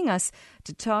 And joining us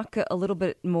to talk a little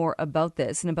bit more about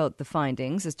this and about the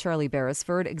findings is Charlie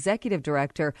Beresford, Executive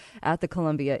Director at the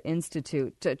Columbia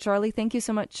Institute. Charlie, thank you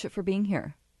so much for being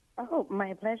here. Oh,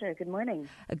 my pleasure. Good morning.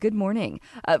 Good morning.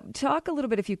 Talk a little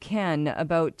bit, if you can,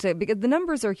 about, because the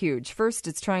numbers are huge. First,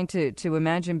 it's trying to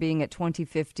imagine being at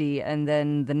 2050 and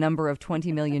then the number of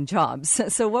 20 million jobs.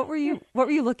 So what were you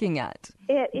looking at?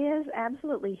 It is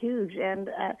absolutely huge.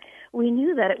 And we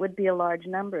knew that it would be a large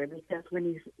number because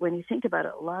when you think about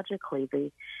it logically,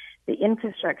 the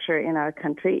infrastructure in our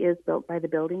country is built by the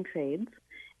building trades.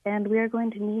 And we are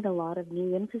going to need a lot of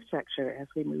new infrastructure as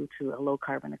we move to a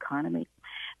low-carbon economy.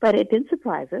 But it did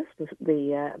surprise us,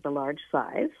 the large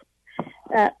size.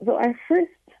 So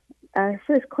our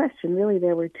first question, really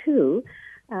there were two.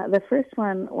 The first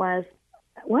one was,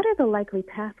 what are the likely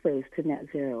pathways to net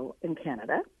zero in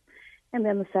Canada? And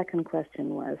then the second question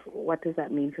was, what does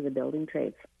that mean for the building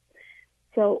trades?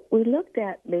 So we looked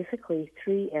at basically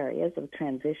three areas of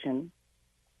transition.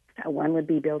 One would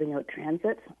be building out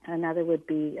transit. Another would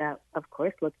be, of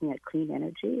course, looking at clean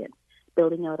energy and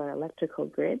building out our electrical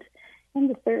grid. And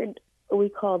the third we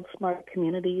called smart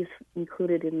communities.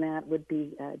 Included in that would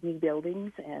be new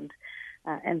buildings and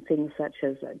things such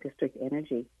as district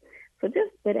energy. So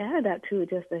it added up to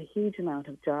just a huge amount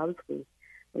of jobs.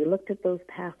 We looked at those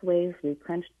pathways, we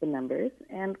crunched the numbers,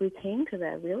 and we came to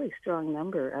that really strong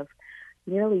number of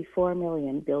nearly 4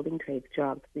 million building trades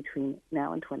jobs between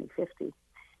now and 2050.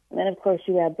 And then, of course,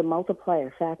 you add the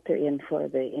multiplier factor in for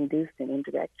the induced and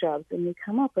indirect jobs, and you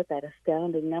come up with that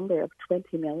astounding number of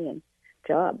 20 million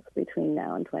jobs between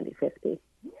now and 2050.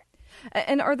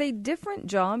 And are they different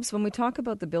jobs when we talk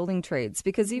about the building trades?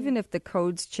 Because even if the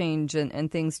codes change and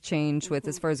things change with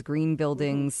as far as green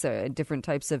buildings, different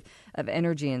types of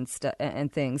energy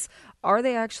and things, are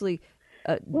they actually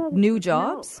new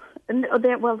jobs?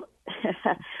 No,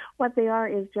 what they are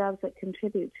is jobs that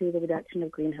contribute to the reduction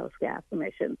of greenhouse gas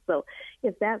emissions. So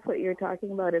if that's what you're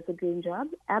talking about as a green job,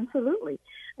 absolutely.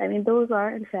 I mean, those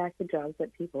are, in fact, the jobs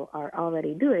that people are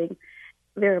already doing.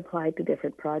 They're applied to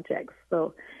different projects.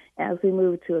 So as we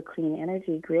move to a clean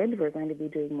energy grid, we're going to be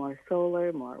doing more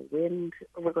solar, more wind.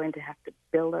 We're going to have to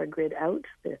build our grid out.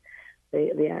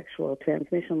 The actual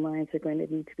transmission lines are going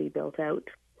to need to be built out.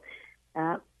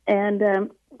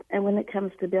 And when it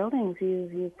comes to buildings,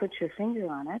 you put your finger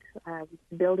on it.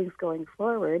 Buildings going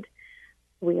forward,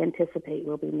 we anticipate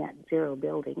will be net zero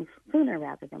buildings sooner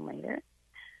rather than later,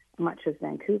 much as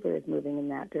Vancouver is moving in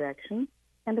that direction.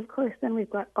 And, of course, then we've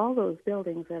got all those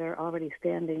buildings that are already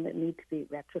standing that need to be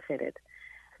retrofitted.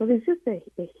 So there's just a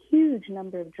huge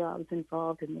number of jobs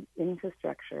involved in the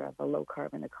infrastructure of a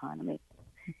low-carbon economy.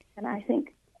 And I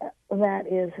think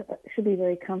that should be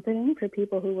very comforting for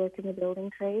people who work in the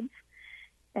building trades.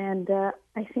 And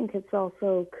I think it's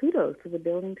also kudos to the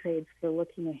building trades for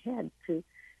looking ahead to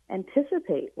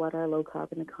anticipate what our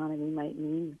low-carbon economy might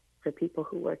mean for people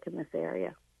who work in this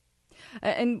area.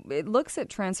 And it looks at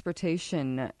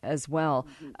transportation as well.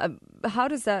 How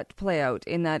does that play out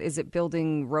in that? Is it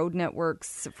building road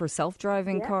networks for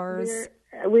self-driving cars?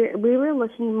 We were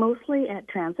looking mostly at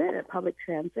transit, at public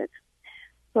transit.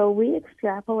 So we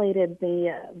extrapolated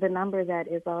the number that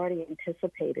is already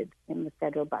anticipated in the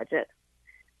federal budget.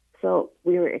 So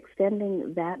we were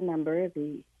extending that number,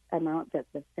 the amount that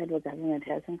the federal government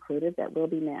has included that will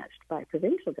be matched by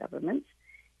provincial governments.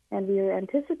 And we were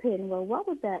anticipating, well, what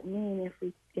would that mean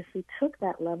if we took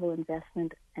that level of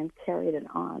investment and carried it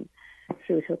on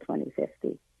through till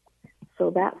 2050?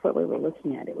 So that's what we were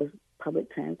looking at. It was public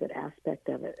transit aspect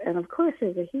of it. And, of course,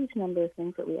 there's a huge number of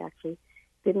things that we actually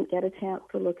didn't get a chance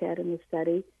to look at in the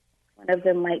study. One of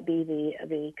them might be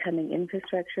the coming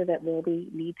infrastructure that will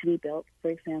need to be built,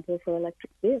 for example, for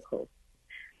electric vehicles.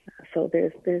 So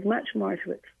there's much more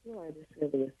to explore. This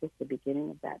really is just the beginning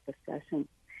of that discussion.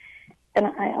 And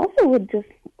I also would just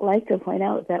like to point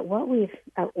out that what we've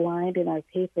outlined in our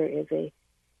paper is a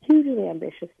hugely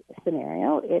ambitious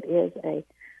scenario. It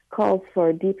calls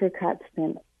for deeper cuts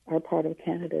than are part of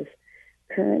Canada's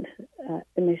current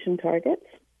emission targets,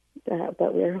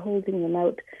 but we're holding them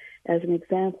out as an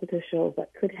example to show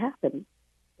what could happen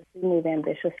if we move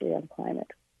ambitiously on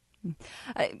climate.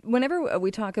 Whenever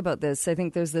we talk about this, I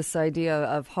think there's this idea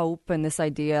of hope and this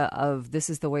idea of this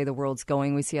is the way the world's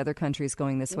going. We see other countries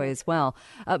going this way as well.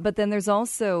 But then there's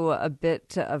also a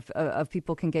bit of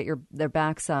people can get their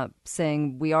backs up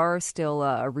saying we are still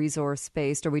a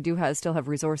resource-based, or we do still have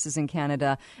resources in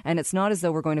Canada, and it's not as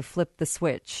though we're going to flip the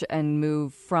switch and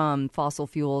move from fossil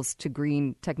fuels to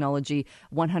green technology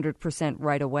 100%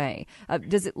 right away.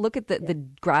 Does it look at the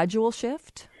gradual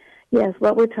shift? Yes,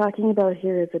 what we're talking about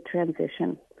here is a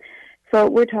transition. So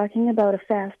we're talking about a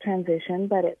fast transition,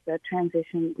 but it's a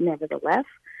transition nevertheless.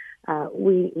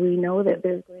 We know that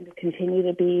there's going to continue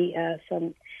to be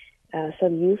some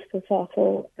use for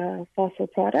fossil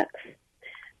products.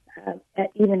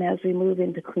 Even as we move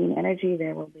into clean energy,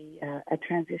 there will be a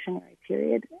transitionary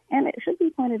period. And it should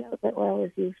be pointed out that oil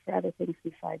is used for other things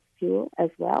besides fuel as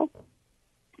well.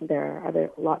 There are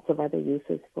lots of other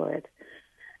uses for it.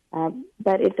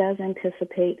 But it does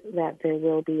anticipate that there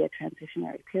will be a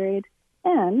transitionary period,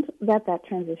 and that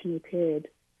transitionary period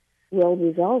will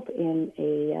result in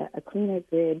a cleaner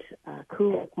grid,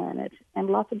 cooler planet, and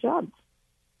lots of jobs.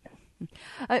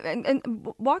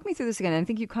 And walk me through this again. I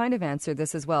think you kind of answered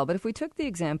this as well. But if we took the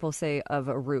example, say, of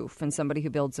a roof and somebody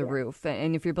who builds a roof,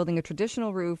 and if you're building a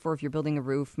traditional roof or if you're building a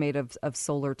roof made of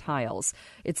solar tiles,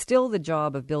 it's still the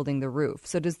job of building the roof.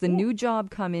 So does the new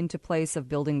job come into place of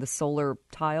building the solar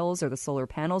tiles or the solar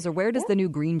panels, or where does the new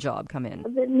green job come in?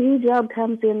 The new job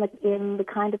comes in the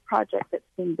kind of project that's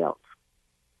being built.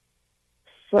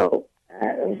 So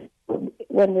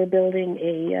when we're building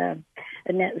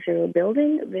a net zero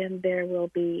building, then there will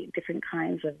be different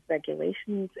kinds of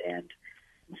regulations and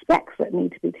specs that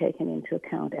need to be taken into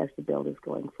account as the build is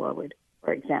going forward,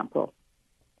 for example.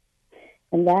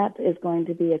 And that is going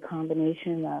to be a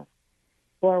combination of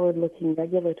forward-looking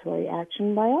regulatory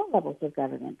action by all levels of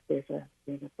government. There's a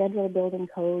federal building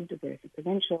code, there's a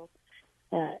provincial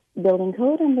building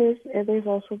code, and there's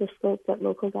also the scope that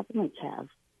local governments have.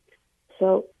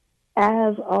 So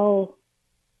as all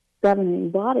governing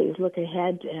bodies look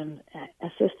ahead and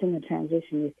assist in the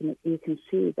transition, you can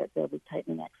see that there'll be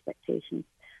tightening expectations.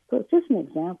 So it's just an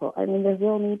example. I mean, there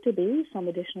will need to be some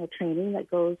additional training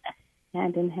that goes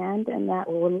hand in hand, and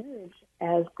that will emerge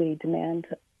as the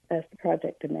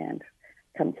project demand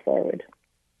comes forward.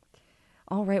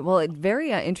 All right. Well,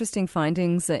 very interesting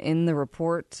findings in the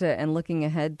report and looking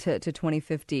ahead to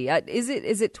 2050. Is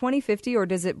it 2050, or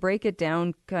does it break it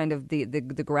down kind of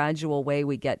the gradual way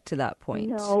we get to that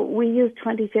point? No, we use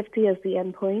 2050 as the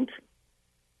end point.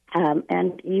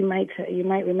 And you might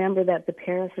remember that the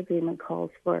Paris Agreement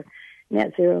calls for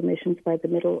net zero emissions by the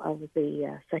middle of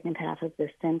the second half of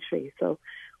this century. So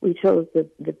we chose the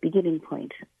beginning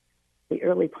point, the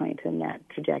early point in that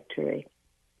trajectory.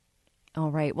 All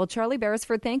right. Well, Charlie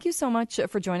Beresford, thank you so much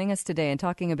for joining us today and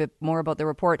talking a bit more about the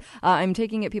report. I'm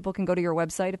taking it people can go to your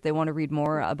website if they want to read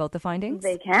more about the findings.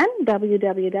 They can,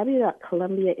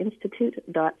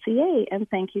 www.columbiainstitute.ca. And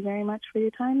thank you very much for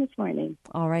your time this morning.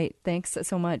 All right. Thanks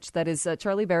so much. That is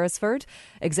Charlie Beresford,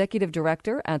 Executive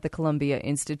Director at the Columbia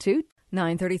Institute.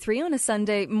 9:33 on a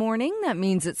Sunday morning. That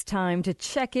means it's time to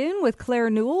check in with Claire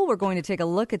Newell. We're going to take a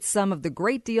look at some of the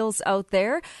great deals out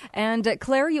there. And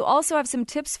Claire, you also have some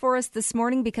tips for us this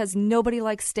morning because nobody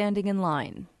likes standing in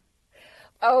line.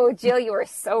 Oh, Jill, you are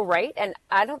so right. And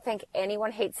I don't think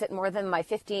anyone hates it more than my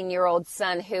 15-year-old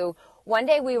son, who one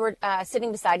day we were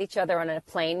sitting beside each other on a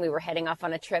plane. We were heading off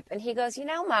on a trip. And he goes,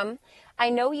 Mom, I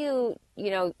know you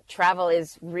travel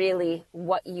is really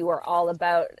what you are all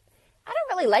about. I don't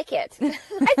really like it.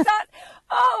 I thought,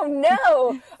 oh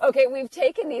no. Okay, we've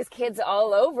taken these kids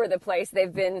all over the place.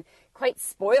 They've been quite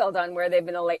spoiled on where they've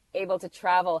been able to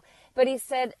travel. But I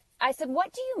said,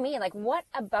 what do you mean? Like, what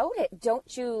about it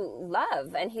don't you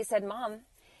love? And he said, Mom,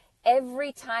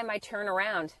 every time I turn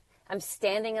around, I'm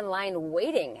standing in line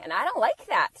waiting, and I don't like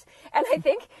that. And I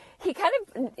think he kind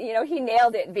of, he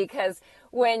nailed it, because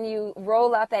when you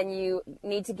roll up and you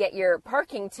need to get your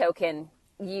parking token,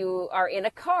 you are in a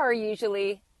car,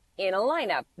 usually in a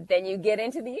lineup. Then you get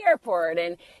into the airport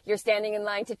and you're standing in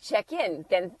line to check in,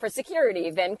 then for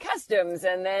security, then customs,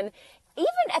 and then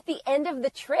even at the end of the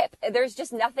trip, there's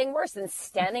just nothing worse than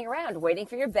standing around waiting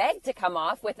for your bag to come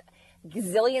off with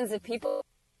gazillions of people.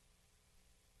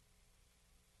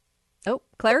 Oh,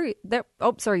 Claire, there.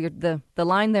 Oh, sorry, the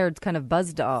line there kind of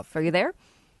buzzed off. Are you there?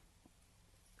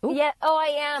 Ooh. Yeah,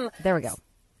 I am. There we go.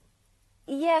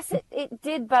 Yes, it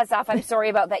did buzz off. I'm sorry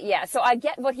about that. Yeah, so I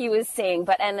get what he was saying,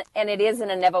 but and it is an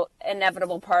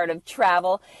inevitable part of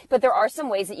travel. But there are some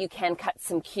ways that you can cut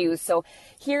some queues. So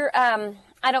here,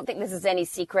 I don't think this is any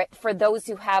secret. For those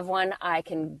who have one, I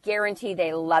can guarantee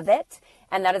they love it,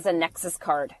 and that is a Nexus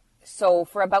card. So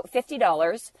for about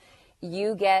 $50,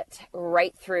 you get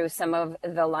right through some of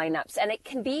the lineups, and it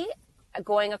can be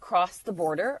going across the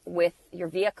border with your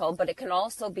vehicle, but it can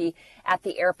also be at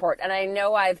the airport. And I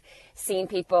know I've seen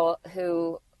people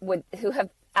who have,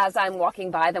 as I'm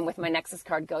walking by them with my Nexus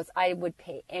card, goes, I would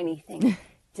pay anything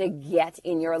to get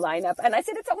in your lineup. And I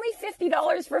said, it's only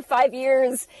 $50 for 5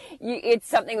 years. It's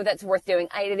something that's worth doing.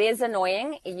 It is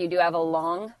annoying. You do have a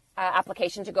long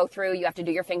application to go through. You have to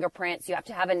do your fingerprints. You have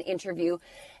to have an interview,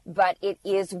 but it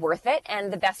is worth it.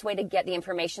 And the best way to get the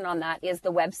information on that is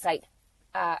the website.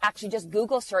 Actually, just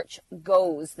Google search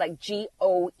GOES, like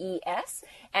GOES,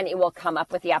 and it will come up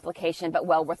with the application, but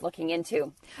well worth looking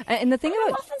into. And the thing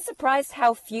I'm often surprised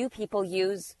how few people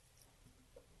use.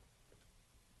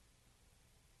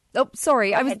 Oh,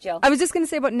 sorry. I was just going to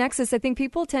say about Nexus, I think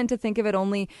people tend to think of it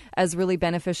only as really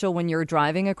beneficial when you're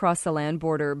driving across the land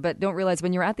border, but don't realize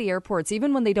when you're at the airports,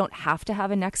 even when they don't have to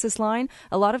have a Nexus line,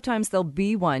 a lot of times there'll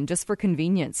be one just for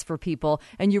convenience for people,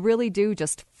 and you really do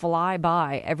just fly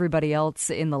by everybody else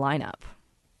in the lineup.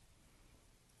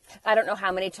 I don't know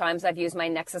how many times I've used my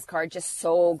Nexus card, just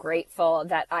so grateful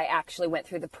that I actually went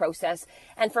through the process.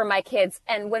 And for my kids,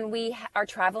 and when we are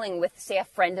traveling with, say, a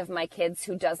friend of my kids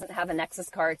who doesn't have a Nexus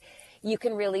card, you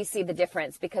can really see the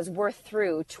difference, because we're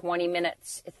through 20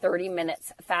 minutes, 30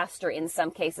 minutes faster in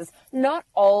some cases. Not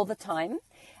all the time.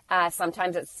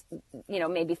 Sometimes it's,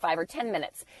 maybe 5 or 10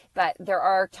 minutes. But there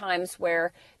are times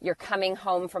where you're coming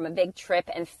home from a big trip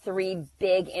and 3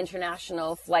 big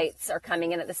international flights are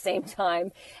coming in at the same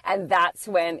time. And that's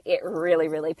when it really,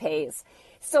 really pays.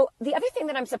 So the other thing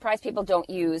that I'm surprised people don't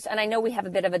use, and I know we have a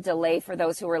bit of a delay for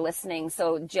those who are listening.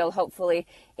 So Jill, hopefully,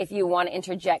 if you want to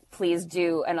interject, please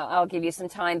do, and I'll give you some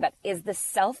time, but is the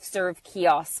self-serve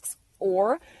kiosks,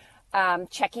 or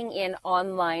checking in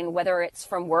online, whether it's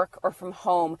from work or from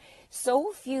home.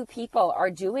 So few people are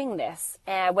doing this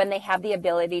when they have the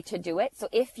ability to do it. So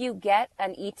if you get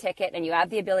an e-ticket and you have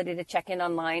the ability to check in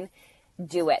online,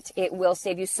 do it. It will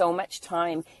save you so much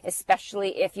time,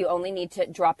 especially if you only need to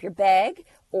drop your bag,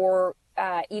 or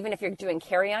even if you're doing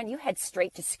carry-on, you head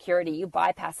straight to security. You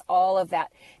bypass all of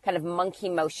that kind of monkey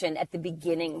motion at the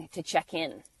beginning to check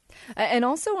in. And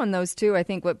also on those too, I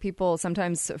think what people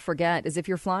sometimes forget is if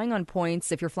you're flying on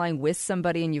points, if you're flying with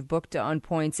somebody and you've booked on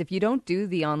points, if you don't do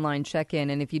the online check-in,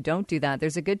 and if you don't do that,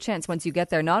 there's a good chance once you get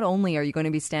there, not only are you going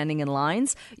to be standing in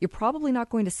lines, you're probably not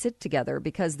going to sit together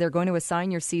because they're going to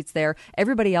assign your seats there.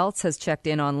 Everybody else has checked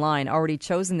in online, already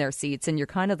chosen their seats, and you're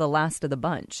kind of the last of the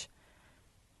bunch.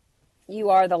 You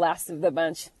are the last of the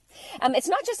bunch. It's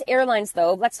not just airlines,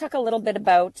 though. Let's talk a little bit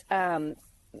about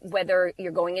whether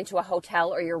you're going into a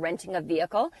hotel or you're renting a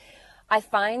vehicle. I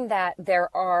find that there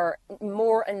are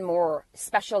more and more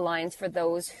special lines for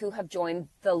those who have joined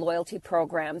the loyalty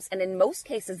programs. And in most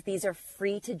cases, these are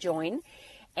free to join.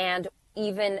 And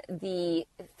even the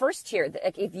first tier,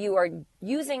 if you are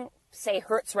using, say,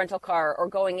 Hertz rental car or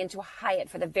going into a Hyatt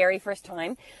for the very first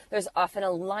time, there's often a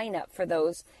lineup for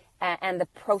those. And the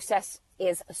process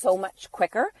is so much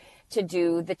quicker to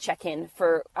do the check-in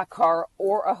for a car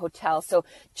or a hotel. So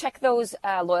check those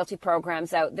loyalty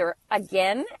programs out. There,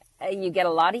 again, you get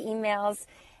a lot of emails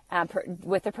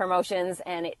with the promotions,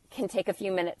 and it can take a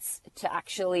few minutes to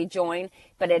actually join,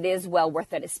 but it is well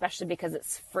worth it, especially because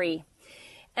it's free.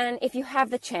 And if you have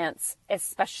the chance,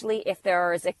 especially if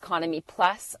there is Economy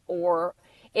Plus, or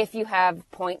if you have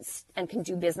points and can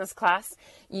do business class,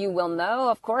 you will know,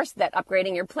 of course, that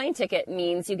upgrading your plane ticket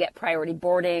means you get priority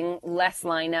boarding, less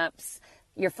lineups,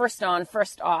 you're first on,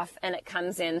 first off, and it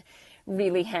comes in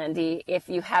really handy if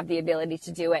you have the ability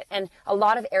to do it. And a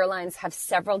lot of airlines have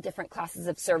several different classes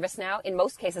of service now, in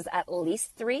most cases at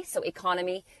least 3, so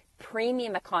economy,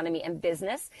 premium economy, and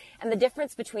business. And the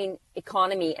difference between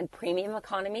economy and premium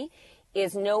economy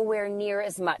is nowhere near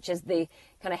as much as the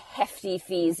kind of hefty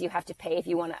fees you have to pay if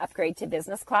you want to upgrade to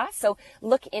business class. So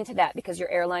look into that, because your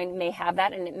airline may have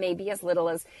that, and it may be as little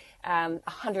as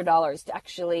 $100 to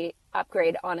actually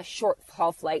upgrade on a short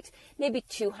haul flight, maybe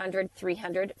 $200,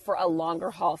 $300 for a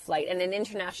longer haul flight, and an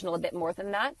international a bit more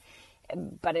than that.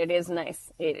 But it is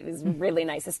nice. It is really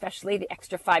nice, especially the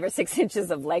extra 5 or 6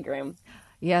 inches of legroom.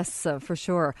 Yes, for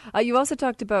sure. You also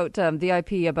talked about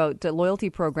VIP, about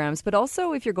loyalty programs, but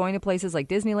also if you're going to places like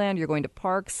Disneyland, you're going to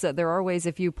parks, there are ways,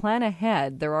 if you plan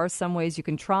ahead, there are some ways you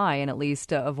can try and at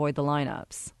least avoid the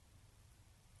lineups.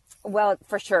 Well,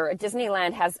 for sure.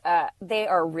 Disneyland has, they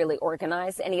are really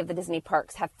organized. Any of the Disney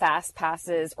parks have fast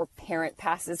passes or parent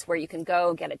passes where you can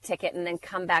go, get a ticket, and then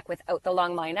come back without the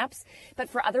long lineups. But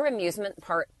for other amusement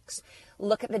parks,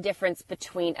 look at the difference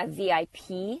between a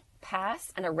VIP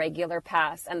pass and a regular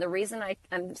pass. And the reason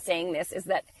I'm saying this is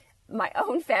that my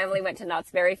own family went to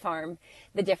Knott's Berry Farm.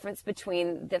 The difference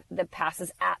between the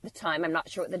passes at the time, I'm not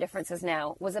sure what the difference is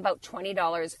now, was about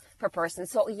 $20 per person.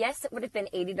 So yes, it would have been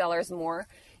 $80 more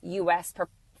US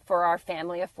for our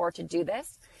family of 4 to do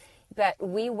this. But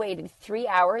we waited 3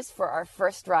 hours for our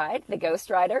first ride, the Ghost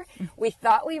Rider. We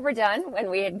thought we were done when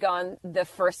we had gone the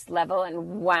first level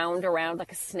and wound around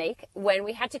like a snake. When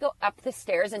we had to go up the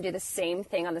stairs and do the same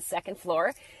thing on the second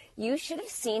floor, you should have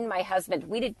seen my husband.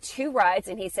 We did 2 rides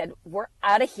and he said, "We're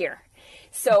out of here."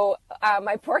 So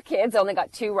my poor kids only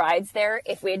got 2 rides there.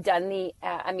 If we had done the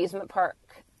amusement park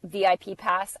VIP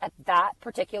pass at that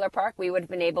particular park, we would have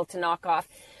been able to knock off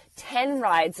 10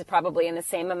 rides probably in the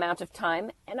same amount of time.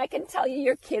 And I can tell you,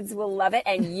 your kids will love it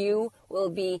and you will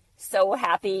be so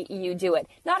happy you do it.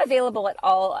 Not available at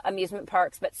all amusement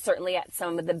parks, but certainly at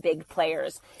some of the big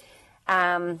players.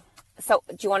 So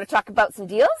do you want to talk about some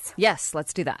deals? Yes,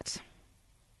 let's do that.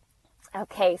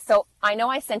 Okay, so I know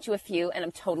I sent you a few and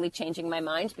I'm totally changing my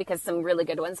mind because some really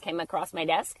good ones came across my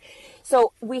desk.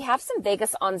 So we have some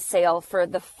Vegas on sale for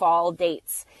the fall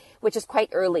dates, which is quite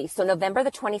early. So November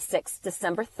the 26th,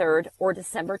 December 3rd, or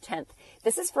December 10th.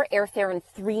 This is for airfare and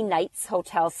 3 nights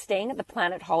hotel staying at the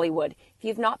Planet Hollywood. If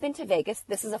you've not been to Vegas,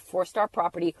 this is a 4-star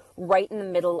property right in the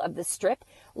middle of the strip.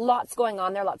 Lots going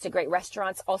on there, lots of great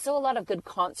restaurants, also a lot of good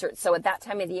concerts. So at that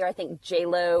time of the year, I think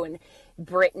J-Lo and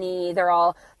Britney,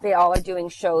 they all are doing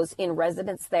shows in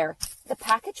residence there. The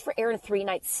package for air and 3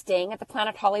 nights staying at the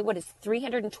Planet Hollywood is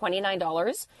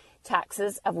 $329.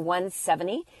 Taxes of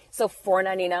 $170, so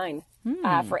 $499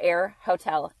 for air,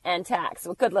 hotel, and tax.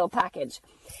 So a good little package.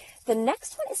 The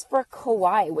next one is for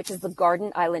Kauai, which is the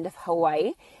Garden Island of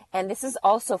Hawaii, and this is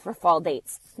also for fall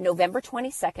dates, November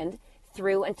 22nd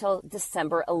through until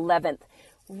December 11th.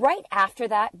 Right after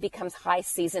that becomes high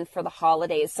season for the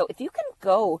holidays. So if you can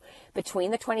go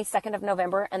between the 22nd of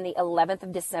November and the 11th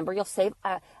of December, you'll save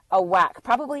a whack,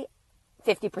 probably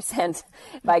 50%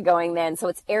 by going then. So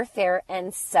it's airfare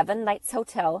and 7 nights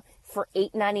hotel for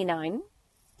 $899.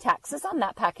 Taxes on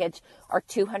that package are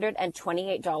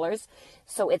 $228.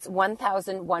 So it's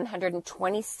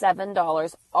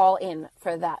 $1,127 all in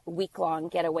for that week-long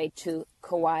getaway to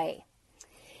Kauai.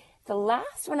 The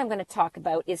last one I'm going to talk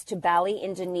about is to Bali,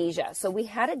 Indonesia. So we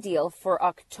had a deal for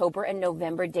October and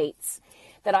November dates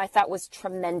that I thought was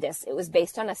tremendous. It was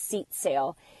based on a seat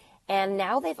sale. And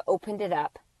now they've opened it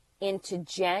up into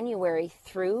January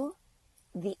through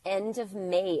the end of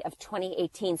May of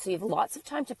 2018. So you have lots of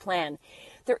time to plan.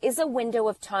 There is a window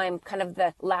of time, kind of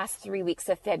the last 3 weeks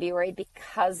of February,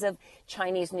 because of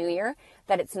Chinese New Year,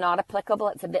 that it's not applicable.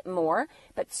 It's a bit more,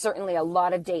 but certainly a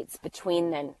lot of dates between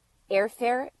then.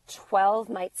 Airfare, 12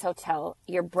 nights hotel,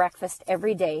 your breakfast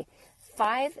every day,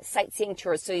 5 sightseeing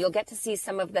tours. So you'll get to see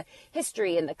some of the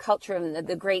history and the culture and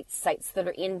the great sites that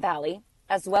are in Bali,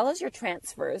 as well as your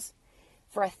transfers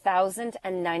for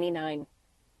 $1,099.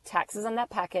 Taxes on that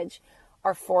package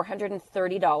are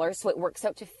 $430, so it works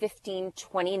out to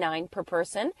 $1,529 per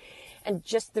person. And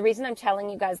just the reason I'm telling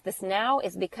you guys this now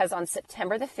is because on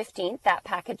September the 15th, that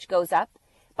package goes up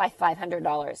by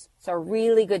 $500. So a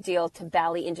really good deal to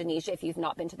Bali, Indonesia, if you've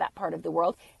not been to that part of the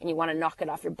world and you want to knock it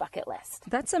off your bucket list.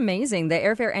 That's amazing. The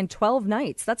airfare and 12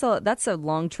 nights. That's a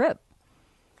long trip.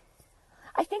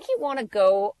 I think you want to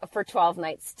go for 12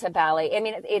 nights to Bali. I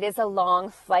mean, it is a long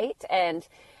flight and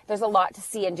there's a lot to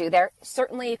see and do there.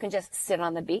 Certainly you can just sit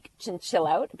on the beach and chill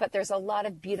out, but there's a lot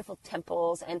of beautiful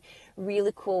temples and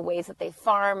really cool ways that they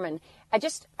farm. And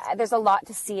there's a lot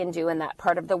to see and do in that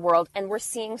part of the world. And we're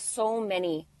seeing so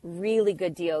many really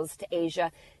good deals to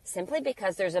Asia simply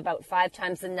because there's about 5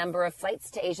 times the number of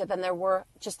flights to Asia than there were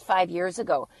just 5 years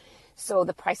ago. So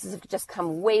the prices have just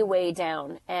come way, way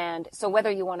down. And so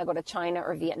whether you want to go to China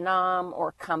or Vietnam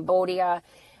or Cambodia,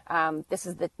 this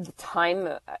is the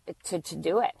time to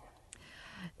do it.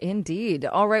 Indeed.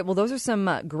 All right. Well, those are some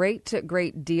great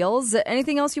deals.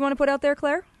 Anything else you want to put out there,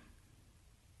 Claire?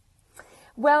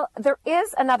 Well, there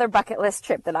is another bucket list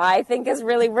trip that I think is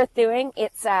really worth doing.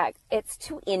 It's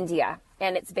to India,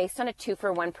 and it's based on a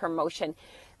 2-for-1 promotion.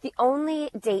 The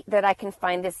only date that I can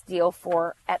find this deal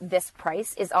for at this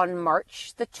price is on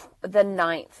March the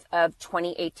 9th of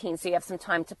 2018. So you have some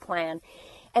time to plan.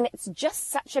 And it's just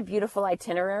such a beautiful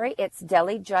itinerary. It's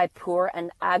Delhi, Jaipur,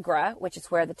 and Agra, which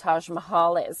is where the Taj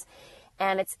Mahal is.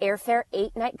 And it's airfare,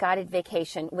 8-night guided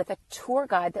vacation with a tour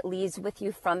guide that leaves with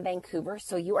you from Vancouver.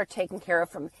 So you are taken care of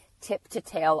from tip to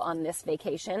tail on this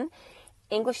vacation.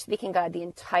 English-speaking guide the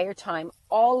entire time.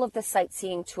 All of the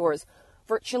sightseeing tours,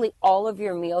 virtually all of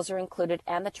your meals are included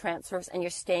and the transfers. And you're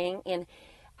staying in,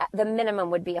 the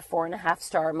minimum would be a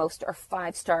 4.5-star, most are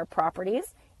 5-star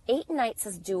properties. 8 nights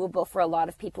is doable for a lot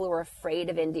of people who are afraid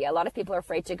of India. A lot of people are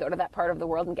afraid to go to that part of the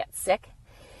world and get sick.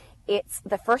 It's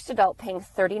the first adult paying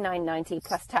 $39.90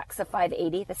 plus tax of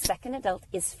 $580. The second adult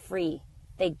is free.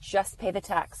 They just pay the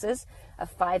taxes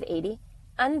of $580.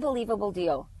 Unbelievable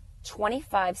deal.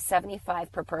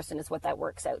 $25.75 per person is what that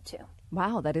works out to.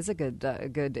 Wow, that is a good.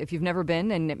 If you've never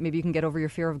been and maybe you can get over your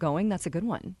fear of going, that's a good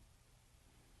one.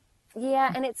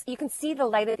 Yeah, and you can see the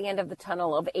light at the end of the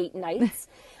tunnel of 8 nights.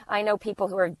 I know people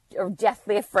who are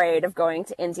deathly afraid of going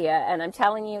to India, and I'm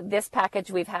telling you, this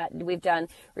package we've done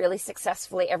really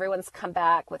successfully. Everyone's come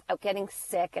back without getting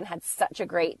sick and had such a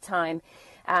great time.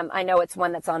 I know it's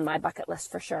one that's on my bucket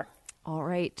list for sure. All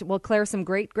right. Well, Claire, some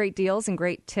great deals and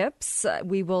great tips.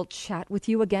 We will chat with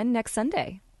you again next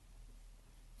Sunday.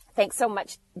 Thanks so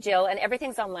much, Jill. And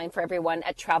everything's online for everyone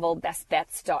at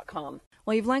travelbestbets.com.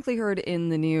 Well, you've likely heard in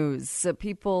the news, some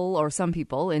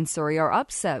people in Surrey are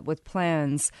upset with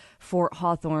plans for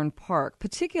Hawthorne Park,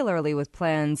 particularly with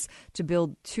plans to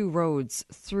build 2 roads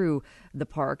through the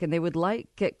park. And they would like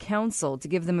council to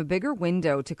give them a bigger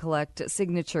window to collect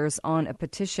signatures on a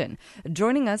petition.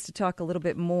 Joining us to talk a little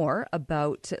bit more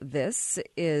about this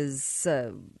is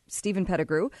Stephen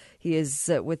Pettigrew. He is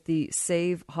with the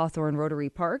Save Hawthorne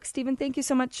Rotary Park. Stephen, thank you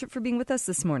so much for being with us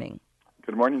this morning.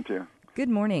 Good morning to you. Good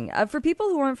morning. For people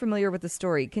who aren't familiar with the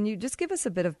story, can you just give us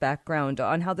a bit of background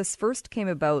on how this first came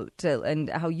about and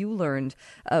how you learned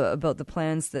about the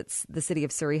plans that the City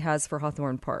of Surrey has for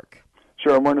Hawthorne Park?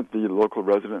 Sure. I'm one of the local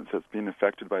residents that's been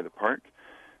affected by the park,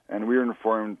 and we were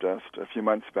informed just a few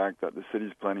months back that the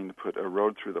city's planning to put a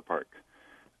road through the park.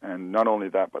 And not only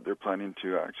that, but they're planning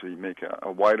to actually make a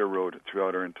wider road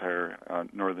throughout our entire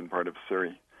northern part of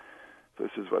Surrey. So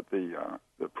this is what the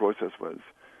process was.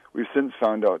 We've since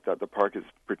found out that the park is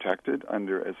protected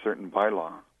under a certain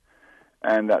bylaw,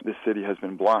 and that the city has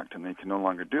been blocked and they can no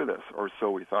longer do this, or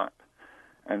so we thought.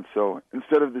 And so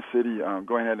instead of the city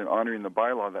going ahead and honoring the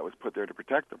bylaw that was put there to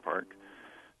protect the park,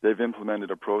 they've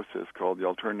implemented a process called the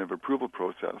alternative approval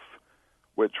process,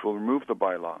 which will remove the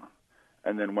bylaw.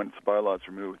 And then once the bylaw is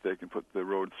removed, they can put the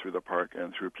roads through the park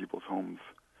and through people's homes.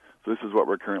 So this is what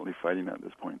we're currently fighting at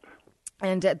this point.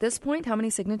 And at this point, how many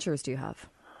signatures do you have?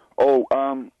 Oh,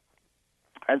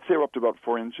 I'd say we're up to about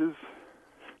 4 inches.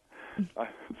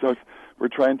 So we're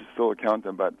trying to still count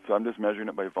them, but so I'm just measuring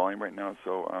it by volume right now.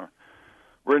 So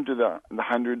we're into the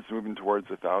hundreds, moving towards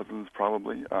the thousands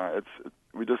probably.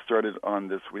 We just started on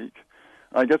this week.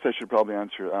 I guess I should probably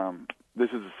answer, this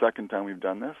is the second time we've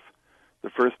done this. The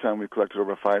first time we collected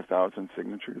over 5,000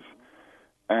 signatures,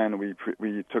 and we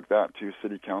took that to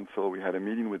City Council. We had a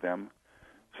meeting with them.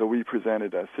 So we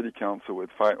presented a City Council with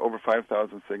over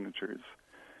 5,000 signatures,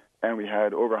 and we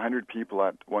had over 100 people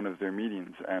at one of their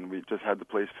meetings, and we just had the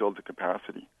place filled to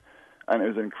capacity. And it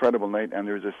was an incredible night, and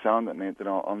there was a sound that night that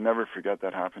I'll never forget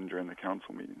that happened during the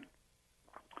council meeting.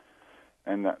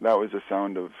 And that was a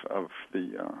sound of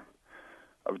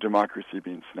democracy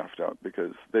being snuffed out,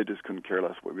 because they just couldn't care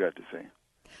less what we had to say.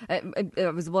 I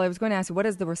was going to ask you, what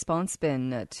has the response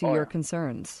been to your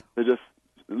concerns? They just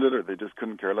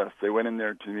couldn't care less. They went in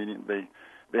there to the meeting.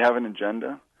 They have an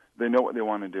agenda. They know what they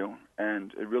want to do,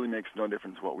 and it really makes no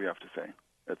difference what we have to say.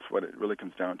 That's what it really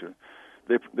comes down to.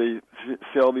 They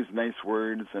say all these nice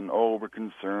words, and we're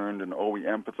concerned, and we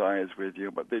empathize with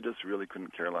you, but they just really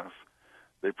couldn't care less.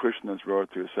 They pushed this road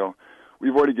through. So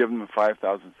we've already given them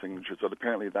 5,000 signatures, but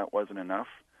apparently that wasn't enough.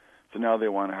 So now they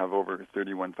want to have over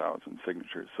 31,000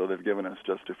 signatures. So they've given us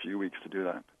just a few weeks to do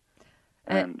that.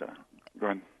 And go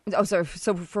ahead. Oh, sorry.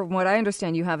 So from what I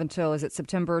understand, you have until, is it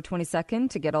September 22nd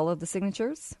to get all of the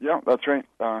signatures? Yeah, that's right.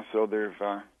 So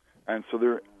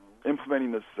they're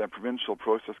implementing this provincial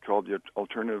process called the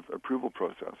alternative approval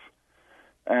process.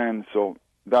 And so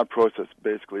that process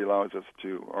basically allows us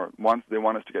to, they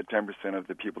want us to get 10% of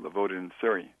the people that voted in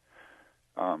Surrey.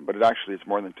 But it actually is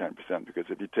more than 10%, because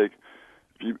if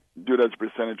you do it as a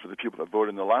percentage for the people that voted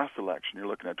in the last election, you're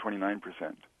looking at 29%.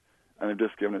 And they've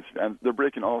just given us, and they're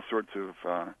breaking all sorts of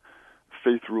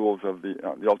faith rules of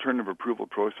the alternative approval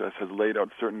process has laid out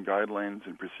certain guidelines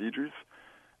and procedures,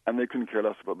 and they couldn't care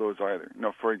less about those either.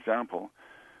 For example,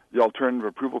 the alternative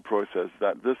approval process,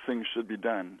 that this thing should be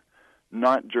done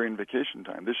not during vacation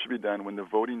time. This should be done when the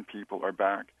voting people are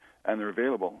back and they're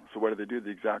available. So what do? The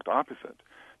exact opposite.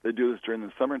 They do this during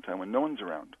the summertime when no one's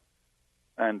around.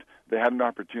 And they had an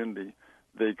opportunity.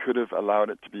 They could have allowed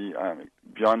it to be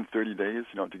beyond 30 days,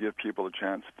 to give people a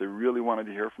chance if they really wanted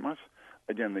to hear from us.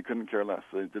 Again, they couldn't care less.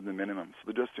 They did the minimum.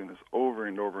 So they're just doing this over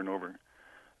and over and over.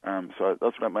 So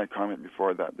that's what my comment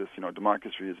before, that this,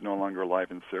 democracy is no longer alive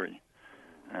in Surrey.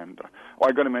 And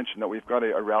I got to mention that we've got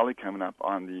a rally coming up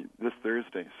on this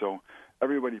Thursday. So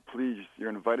everybody, please, you're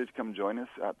invited to come join us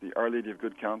at the Our Lady of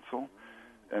Good Counsel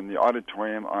in the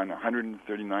auditorium on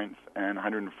 139th and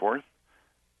 104th.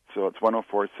 So it's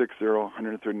 10460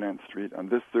 139th Street on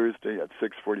this Thursday at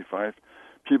 6:45.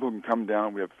 People can come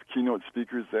down. We have keynote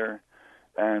speakers there,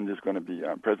 and there's going to be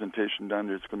a presentation done.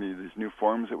 There's going to be these new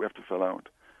forms that we have to fill out.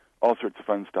 All sorts of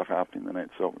fun stuff happening tonight.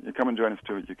 So you come and join us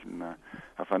too. You can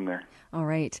have fun there. All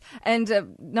right.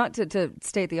 And not to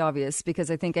state the obvious,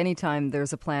 because I think anytime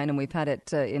there's a plan, and we've had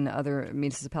it in other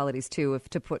municipalities too, if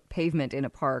to put pavement in a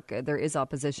park, there is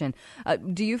opposition.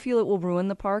 Do you feel it will ruin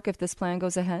the park if this plan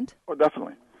goes ahead? Oh,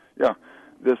 definitely. Yeah.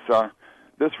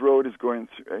 This road is going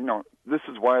to, this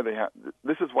is why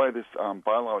this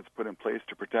bylaw is put in place,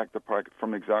 to protect the park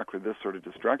from exactly this sort of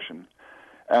destruction.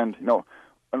 And,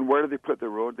 and where do they put the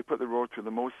road? They put the road through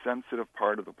the most sensitive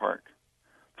part of the park.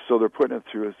 So they're putting it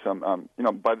through some,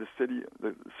 by the city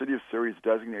of Surrey has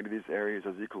designated these areas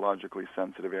as ecologically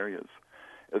sensitive areas.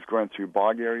 It's going through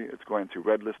bog area. It's going through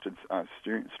red-listed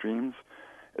streams.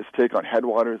 It's taken on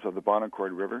headwaters of the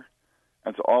Bonnecord River.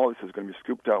 And so all of this is going to be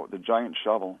scooped out with a giant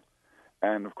shovel,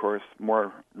 and of course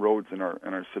more roads in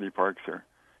our city parks here.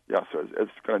 Yeah, so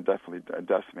it's going to definitely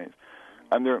decimate.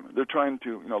 And they're trying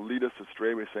to lead us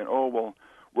astray by saying,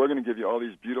 we're going to give you all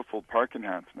these beautiful park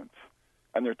enhancements,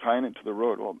 and they're tying it to the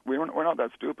road. Well, we're not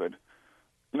that stupid.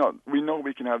 We know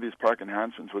we can have these park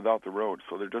enhancements without the road.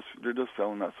 So they're just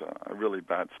selling us a really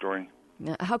bad story.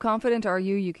 How confident are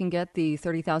you can get the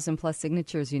 30,000 plus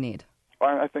signatures you need?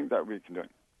 I think that we can do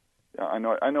it. Yeah, I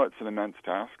know it's an immense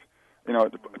task. To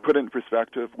put it in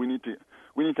perspective, we need to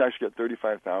actually get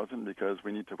 35,000 because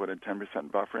we need to put a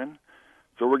 10% buffer in.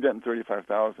 So we're getting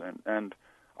 35,000, and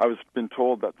I was been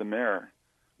told that the mayor,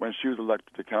 when she was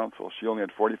elected to council, she only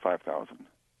had 45,000.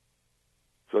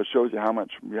 So it shows you how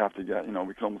much we have to get. We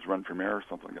can almost run for mayor or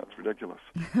something like that. It's ridiculous.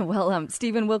 Well,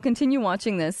 Stephen, we'll continue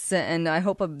watching this, and I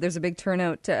hope there's a big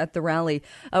turnout at the rally.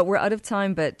 We're out of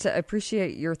time, but I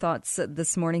appreciate your thoughts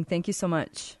this morning. Thank you so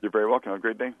much. You're very welcome. Have a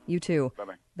great day. You too.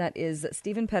 Bye-bye. That is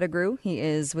Stephen Pettigrew. He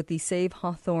is with the Save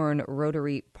Hawthorne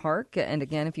Rotary Park. And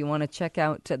again, if you want to check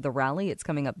out the rally, it's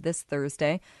coming up this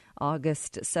Thursday,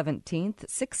 August 17th,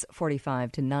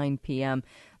 6:45 to 9 p.m.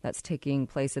 That's taking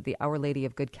place at the Our Lady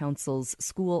of Good Counsel's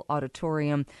School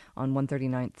Auditorium on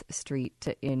 139th Street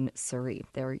in Surrey.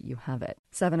 There you have it.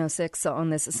 7:06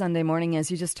 on this Sunday morning. As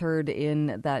you just heard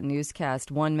in that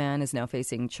newscast, one man is now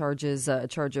facing a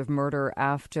charge of murder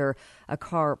after a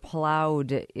car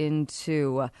plowed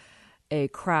into a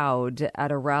crowd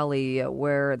at a rally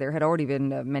where there had already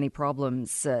been many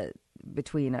problems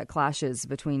clashes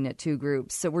between two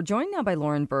groups. So we're joined now by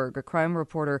Lauren Berg, a crime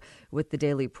reporter with the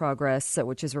Daily Progress,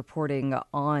 which is reporting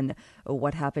on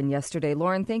what happened yesterday.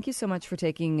 Lauren, thank you so much for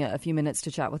taking a few minutes to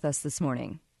chat with us this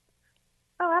morning.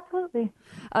 Oh, absolutely.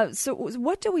 So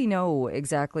what do we know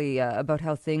exactly about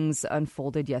how things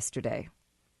unfolded yesterday?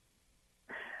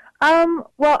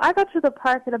 Well, I got to the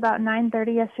park at about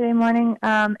 9:30 yesterday morning,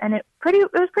 and it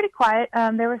was pretty quiet.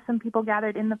 There were some people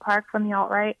gathered in the park from the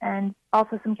alt-right and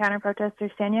also some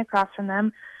counter-protesters standing across from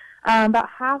them. About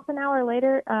half an hour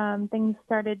later, things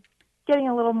started getting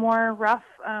a little more rough.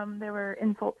 There were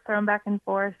insults thrown back and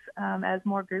forth as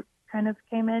more groups kind of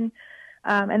came in.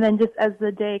 And then just as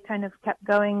the day kind of kept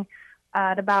going,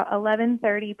 at about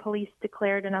 11:30, police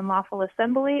declared an unlawful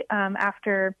assembly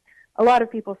after a lot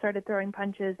of people started throwing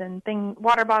punches and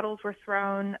water bottles were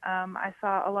thrown. I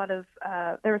saw a lot of,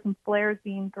 there were some flares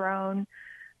being thrown.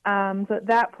 So at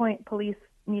that point, police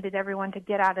needed everyone to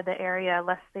get out of the area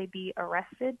lest they be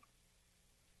arrested.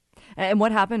 And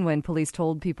what happened when police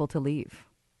told people to leave?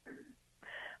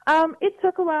 It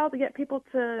took a while to get people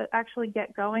to actually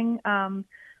get going. I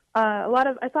saw a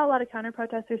lot of counter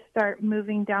protesters start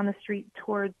moving down the street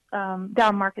towards,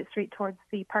 down Market Street towards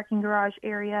the parking garage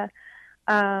area.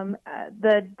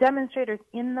 The demonstrators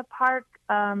in the park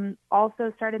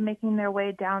also started making their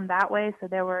way down that way, so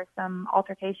there were some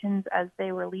altercations as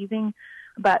they were leaving.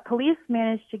 But police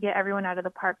managed to get everyone out of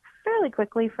the park fairly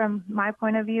quickly from my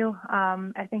point of view.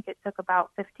 I think it took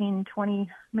about 15, 20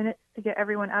 minutes to get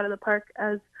everyone out of the park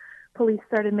as police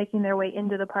started making their way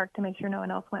into the park to make sure no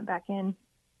one else went back in.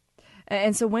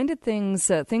 And so when did things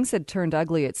had turned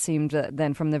ugly, it seemed,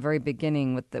 then from the very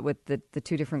beginning with the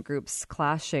two different groups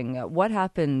clashing? What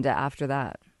happened after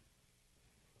that?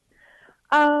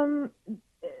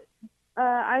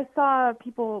 I saw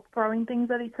people throwing things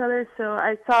at each other. So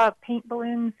I saw paint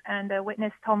balloons, and a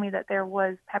witness told me that there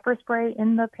was pepper spray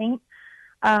in the paint.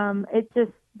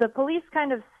 The police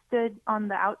kind of stood on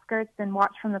the outskirts and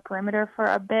watched from the perimeter for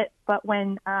a bit, but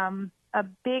when a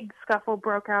big scuffle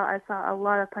broke out, I saw a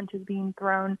lot of punches being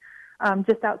thrown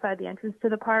just outside the entrance to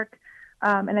the park.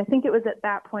 And I think it was at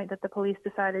that point that the police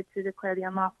decided to declare the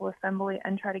unlawful assembly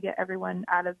and try to get everyone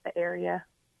out of the area.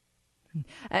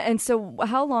 And so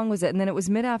how long was it? And then it was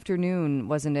mid-afternoon,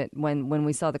 wasn't it, when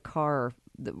we saw the car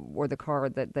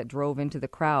that drove into the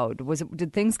crowd?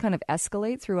 Did things kind of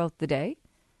escalate throughout the day?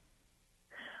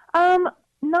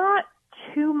 Not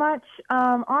too much.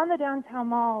 On the downtown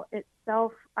mall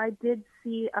itself, I did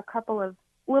see a couple of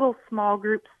little small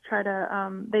groups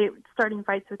starting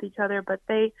fights with each other, but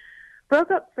they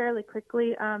broke up fairly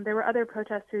quickly. There were other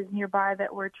protesters nearby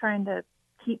that were trying to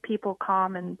keep people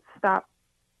calm and stop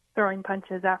throwing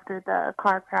punches after the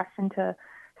car crashed into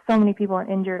so many people and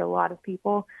injured a lot of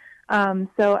people.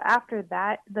 So after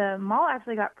that, the mall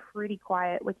actually got pretty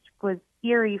quiet, which was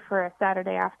eerie for a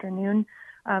Saturday afternoon.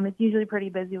 It's usually pretty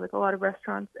busy with a lot of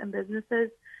restaurants and businesses.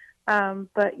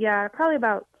 But yeah, probably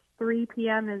about 3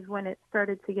 p.m. is when it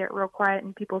started to get real quiet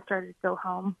and people started to go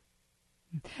home.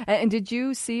 And did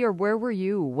you see, or where were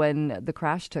you when the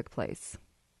crash took place?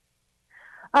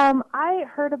 I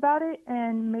heard about it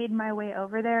and made my way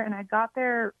over there, and I got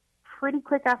there pretty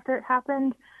quick after it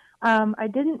happened. I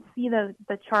didn't see the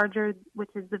Charger, which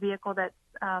is the vehicle that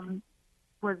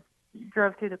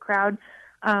drove through the crowd.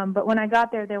 But when I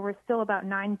got there, there were still about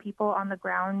 9 people on the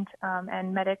ground,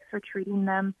 and medics were treating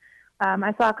them.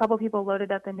 I saw a couple people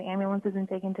loaded up into ambulances and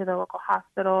taken to the local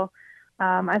hospital.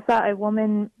 I saw a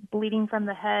woman bleeding from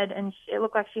the head, and it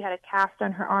looked like she had a cast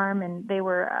on her arm, and they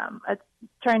were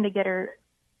trying to get her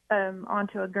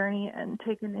onto a gurney and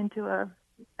taken into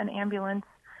an ambulance.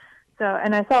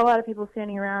 And I saw a lot of people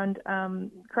standing around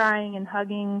crying and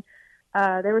hugging.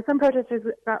 There were some protesters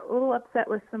that got a little upset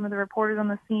with some of the reporters on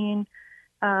the scene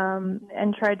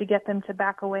and tried to get them to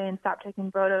back away and stop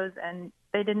taking photos, and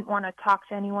they didn't want to talk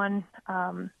to anyone.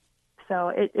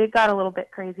 So it got a little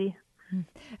bit crazy.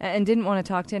 And didn't want to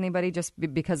talk to anybody just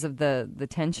because of the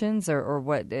tensions or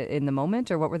what in the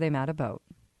moment, or what were they mad about?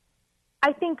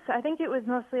 I think so. I think it was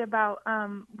mostly about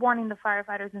wanting the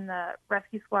firefighters and the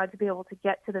rescue squad to be able to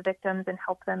get to the victims and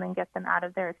help them and get them out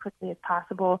of there as quickly as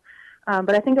possible.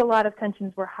 But I think a lot of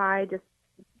tensions were high just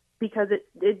because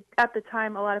it at the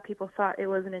time, a lot of people thought it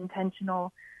was an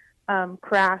intentional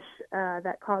crash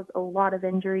that caused a lot of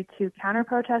injury to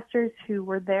counter-protesters who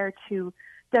were there to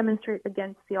demonstrate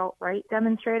against the alt-right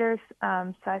demonstrators.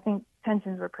 So I think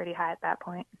tensions were pretty high at that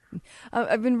point.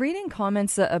 I've been reading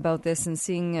comments about this and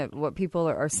seeing what people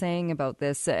are saying about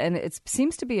this, and it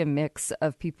seems to be a mix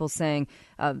of people saying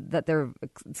that they're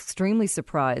extremely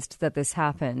surprised that this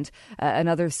happened, and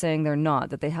others saying they're not,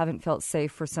 that they haven't felt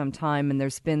safe for some time, and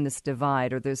there's been this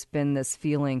divide, or there's been this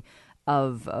feeling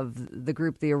of the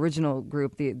group, the original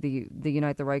group, the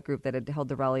Unite the Right group that had held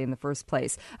the rally in the first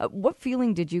place. What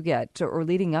feeling did you get, or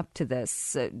leading up to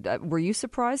this? Were you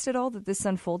surprised at all that this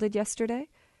unfolded yesterday?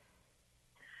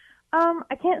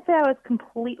 I can't say I was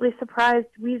completely surprised.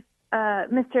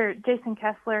 Mr. Jason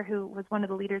Kessler, who was one of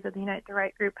the leaders of the Unite the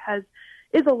Right group,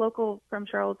 is a local from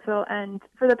Charlottesville, and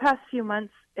for the past few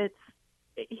months,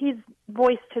 he's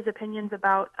voiced his opinions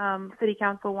about City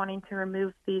Council wanting to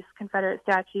remove these Confederate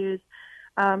statues.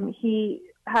 He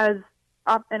has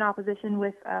an opposition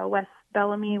with Wes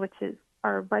Bellamy, which is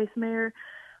our vice mayor,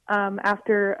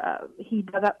 after he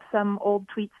dug up some old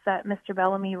tweets that Mr.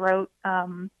 Bellamy wrote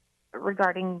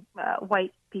regarding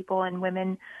white people and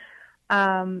women.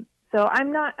 So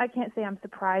I can't say I'm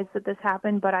surprised that this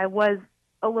happened, but I was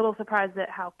a little surprised at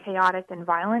how chaotic and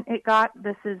violent it got.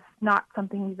 This is not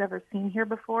something we've ever seen here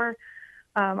before.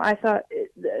 I thought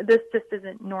this just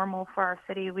isn't normal for our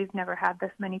city. We've never had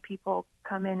this many people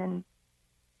come in and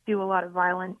do a lot of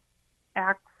violent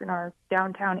acts in our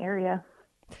downtown area.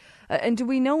 And do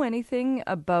we know anything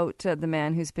about the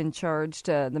man who's been charged,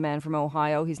 the man from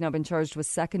Ohio? He's now been charged with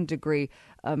second-degree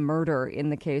murder in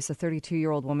the case. A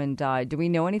 32-year-old woman died. Do we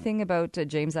know anything about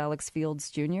James Alex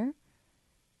Fields, Jr.?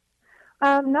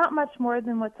 Not much more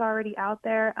than what's already out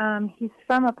there. He's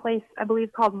from a place, I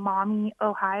believe, called Maumee,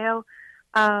 Ohio.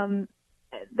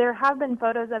 There have been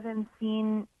photos of him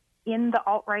seen in the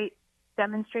alt-right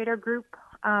demonstrator group.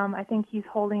 I think he's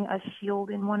holding a shield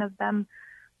in one of them.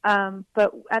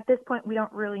 But at this point, we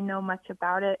don't really know much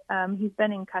about it. He's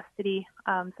been in custody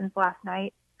since last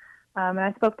night. And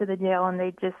I spoke to the jail, and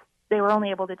they were only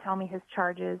able to tell me his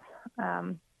charges.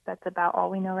 That's about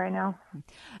all we know right now.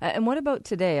 And what about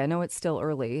today? I know it's still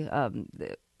early,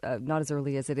 not as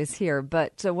early as it is here,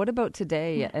 but what about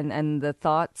today and the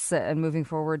thoughts and moving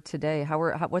forward today?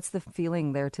 What's the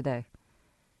feeling there today?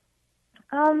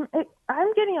 I'm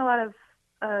getting a lot of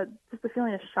just a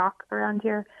feeling of shock around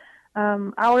here.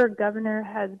 Our governor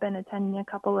has been attending a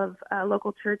couple of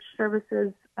local church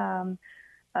services.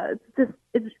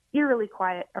 It's eerily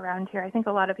quiet around here. I think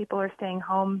a lot of people are staying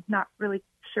home, not really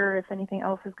sure if anything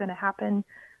else is going to happen.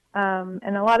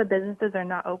 And a lot of businesses are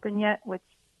not open yet, which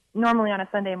normally on a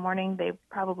Sunday morning they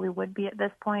probably would be at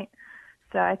this point.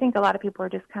 So I think a lot of people are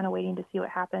just kind of waiting to see what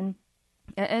happens.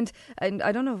 And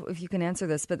I don't know if you can answer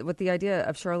this, but with the idea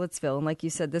of Charlottesville, and like you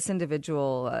said, this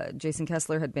individual, Jason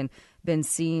Kessler, had been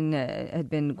seen, had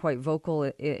been quite vocal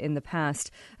in the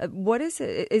past. What is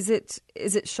it?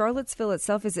 Is it Charlottesville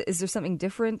itself? Is there something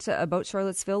different about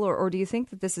Charlottesville, or do you think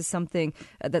that this is something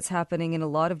that's happening in a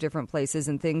lot of different places,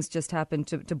 and things just happened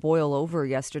to boil over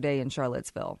yesterday in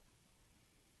Charlottesville?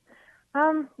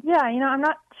 Yeah, I'm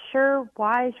not sure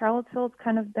why Charlottesville's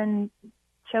kind of been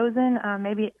chosen.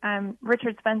 Maybe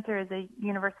Richard Spencer is a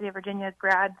University of Virginia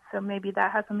grad, so maybe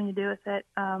that has something to do with it.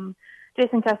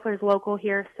 Jason Kessler is local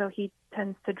here, so he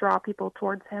tends to draw people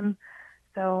towards him.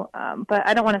 So, but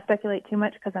I don't want to speculate too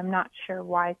much because I'm not sure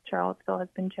why Charlottesville has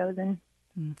been chosen.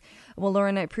 Well,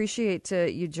 Lauren, I appreciate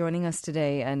you joining us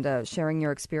today and sharing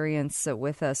your experience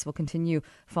with us. We'll continue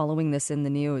following this in the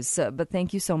news, but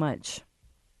thank you so much.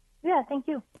 Yeah, thank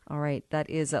you. All right. That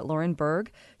is Lauren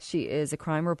Berg. She is a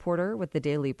crime reporter with the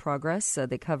Daily Progress.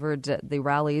 They covered the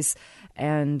rallies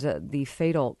and the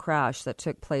fatal crash that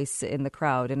took place in the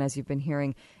crowd. And as you've been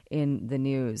hearing in the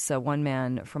news, one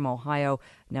man from Ohio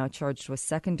now charged with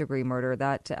second-degree murder.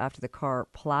 That after the car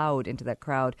plowed into that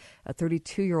crowd. A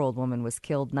 32-year-old woman was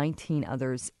killed, 19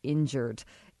 others injured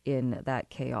in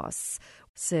that chaos.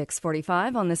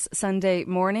 6:45 on this Sunday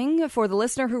morning. For the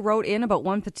listener who wrote in about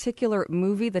one particular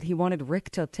movie that he wanted Rick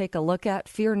to take a look at,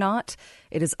 fear not,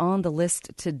 it is on the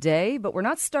list today, but we're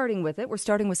not starting with it. We're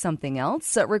starting with something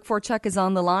else. Rick Forchuk is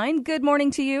on the line. Good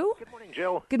morning to you. Good morning,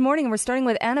 Jill. Good morning. We're starting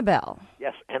with Annabelle.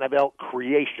 Yes, Annabelle. Annabelle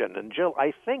Creation. And Jill,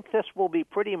 I think this will be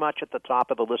pretty much at the top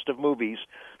of the list of movies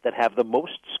that have the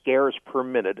most scares per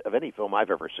minute of any film I've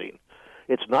ever seen.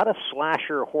 It's not a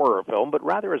slasher horror film, but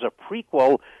rather is a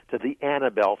prequel to the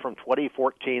Annabelle from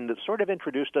 2014 that sort of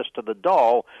introduced us to the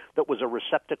doll that was a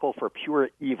receptacle for pure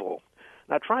evil.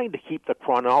 Now, trying to keep the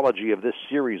chronology of this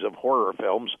series of horror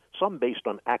films, some based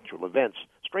on actual events,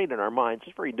 straight in our minds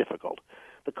is very difficult.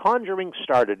 The Conjuring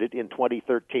started it in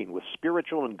 2013 with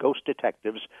spiritual and ghost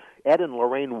detectives Ed and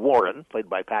Lorraine Warren, played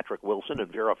by Patrick Wilson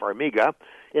and Vera Farmiga,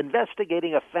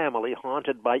 investigating a family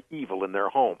haunted by evil in their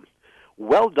home.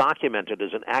 Well documented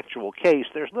as an actual case,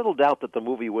 there's little doubt that the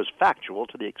movie was factual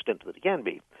to the extent that it can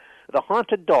be. The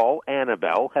haunted doll,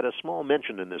 Annabelle, had a small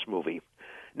mention in this movie.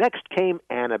 Next came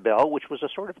Annabelle, which was a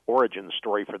sort of origin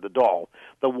story for the doll.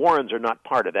 The Warrens are not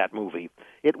part of that movie.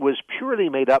 It was purely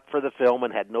made up for the film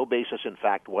and had no basis in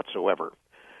fact whatsoever.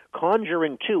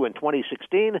 Conjuring 2 in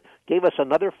 2016 gave us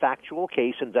another factual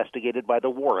case investigated by the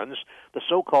Warrens, the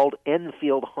so-called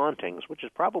Enfield hauntings, which is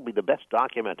probably the best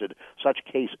documented such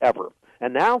case ever.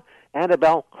 And now,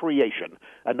 Annabelle Creation,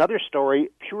 another story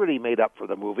purely made up for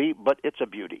the movie, but it's a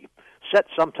beauty. Set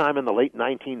sometime in the late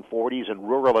 1940s in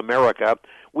rural America,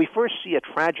 we first see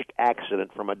a tragic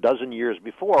accident from a dozen years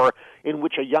before in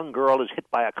which a young girl is hit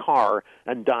by a car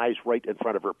and dies right in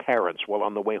front of her parents while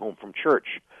on the way home from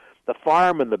church. The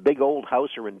farm and the big old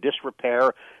house are in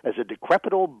disrepair as a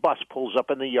decrepit old bus pulls up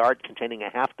in the yard containing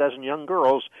a half-dozen young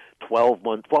girls 12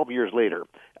 years later,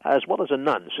 as well as a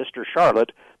nun, Sister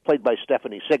Charlotte, played by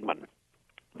Stephanie Sigmund.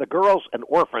 The girls and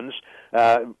orphans,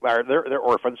 they're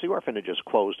orphans. The orphanage is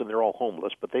closed and they're all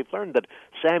homeless, but they've learned that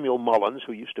Samuel Mullins,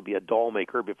 who used to be a doll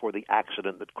maker before the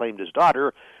accident that claimed his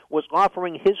daughter, was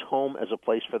offering his home as a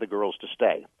place for the girls to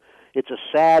stay. It's a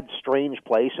sad, strange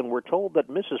place, and we're told that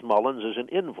Mrs. Mullins is an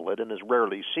invalid and is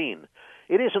rarely seen.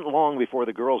 It isn't long before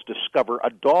the girls discover a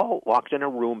doll locked in a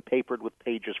room papered with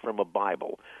pages from a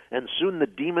Bible, and soon the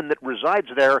demon that resides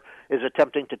there is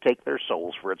attempting to take their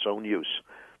souls for its own use.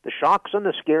 The shocks and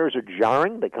the scares are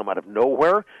jarring, they come out of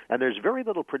nowhere, and there's very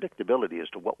little predictability as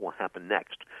to what will happen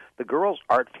next. The girls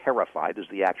are terrified as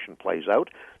the action plays out.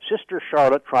 Sister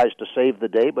Charlotte tries to save the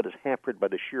day, but is hampered by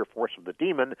the sheer force of the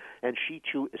demon, and she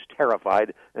too is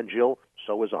terrified. And Jill,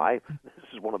 so is I.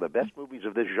 This is one of the best movies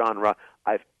of this genre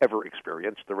I've ever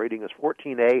experienced. The rating is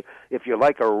 14A. If you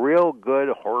like a real good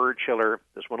horror chiller,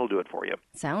 this one will do it for you.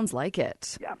 Sounds like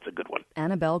it. Yeah, it's a good one.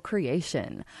 Annabelle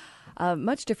Creation. A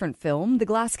much different film, The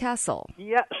Glass Castle.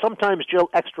 Yeah, sometimes, Jill,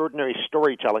 extraordinary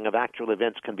storytelling of actual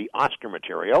events can be Oscar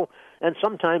material, and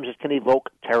sometimes it can evoke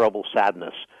terrible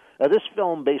sadness. This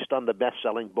film, based on the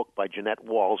best-selling book by Jeanette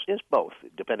Walls, is both,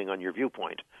 depending on your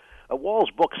viewpoint. Walls'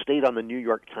 book stayed on the New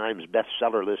York Times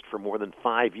bestseller list for more than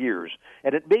 5 years,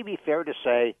 and it may be fair to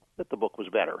say that the book was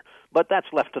better, but that's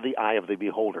left to the eye of the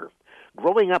beholder.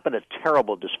 Growing up in a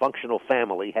terrible, dysfunctional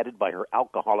family headed by her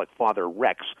alcoholic father,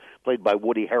 Rex, played by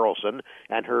Woody Harrelson,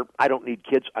 and her I don't need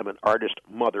kids, I'm an artist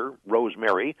mother,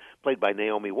 Rosemary, played by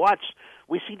Naomi Watts,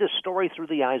 we see this story through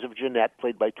the eyes of Jeanette,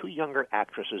 played by two younger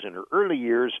actresses in her early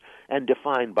years and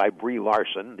defined by Brie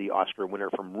Larson, the Oscar winner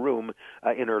from Room,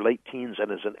 in her late teens and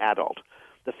as an adult.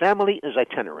 The family is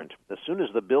itinerant. As soon as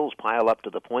the bills pile up to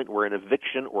the point where an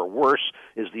eviction or worse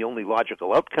is the only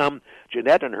logical outcome,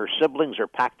 Jeanette and her siblings are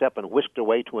packed up and whisked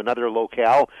away to another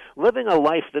locale, living a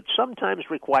life that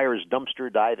sometimes requires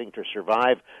dumpster diving to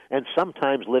survive and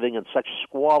sometimes living in such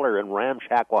squalor and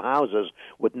ramshackle houses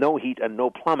with no heat and no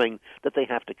plumbing that they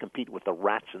have to compete with the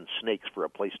rats and snakes for a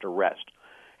place to rest.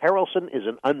 Harrelson is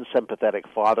an unsympathetic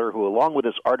father who, along with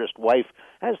his artist wife,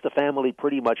 has the family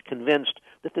pretty much convinced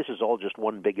that this is all just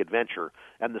one big adventure.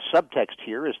 And the subtext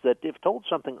here is that if told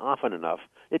something often enough,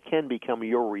 it can become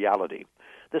your reality.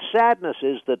 The sadness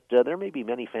is that there may be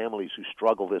many families who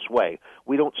struggle this way.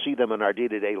 We don't see them in our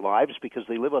day-to-day lives because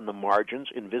they live on the margins,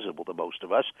 invisible to most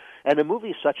of us, and a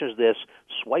movie such as this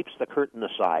swipes the curtain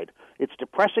aside. It's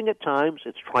depressing at times,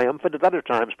 it's triumphant at other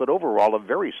times, but overall a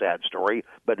very sad story,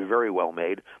 but very well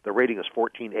made. The rating is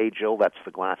 14A, Jill. That's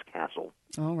The Glass Castle.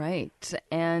 All right.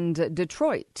 And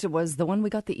Detroit was the one we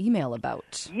got the email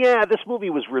about. Yeah, this movie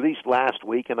was released last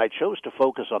week, and I chose to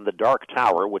focus on The Dark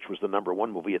Tower, which was the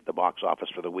 #1 movie at the box office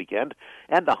for the weekend,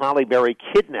 and the Halle Berry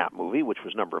Kidnap movie, which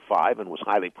was #5 and was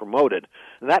highly promoted.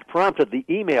 And that prompted the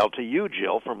email to you,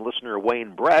 Jill, from listener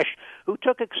Wayne Bresch, who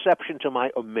took exception to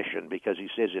my omission because he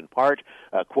says in part,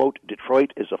 quote,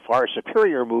 Detroit is a far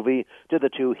superior movie to the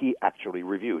two he actually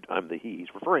reviewed. I'm the he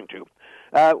he's referring to.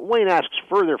 Wayne asks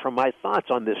further from my thoughts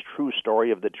on this true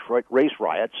story of the Detroit race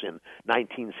riots in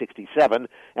 1967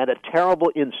 and a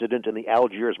terrible incident in the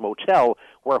Algiers Motel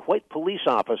where white police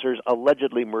officers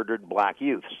allegedly murdered black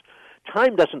youths.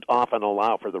 Time doesn't often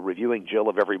allow for the reviewing, Jill,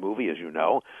 of every movie, as you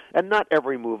know, and not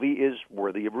every movie is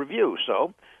worthy of review.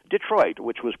 So, Detroit,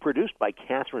 which was produced by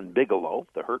Catherine Bigelow,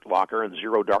 The Hurt Locker and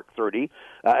Zero Dark 30,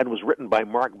 and was written by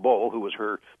Mark Bull, who was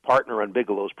her partner on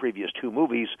Bigelow's previous two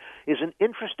movies, is an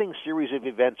interesting series of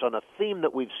events on a theme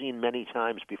that we've seen many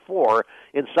times before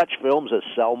in such films as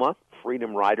Selma,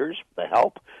 Freedom Riders, The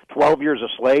Help, 12 Years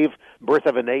a Slave, Birth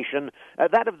of a Nation,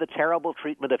 that of the terrible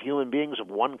treatment of human beings of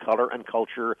one color and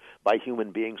culture by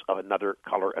human beings of another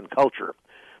color and culture.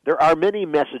 There are many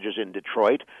messages in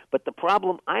Detroit, but the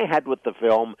problem I had with the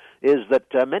film is that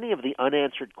many of the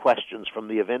unanswered questions from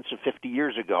the events of 50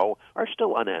 years ago are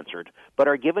still unanswered, but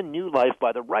are given new life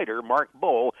by the writer, Mark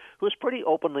Bull, who has pretty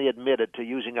openly admitted to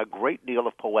using a great deal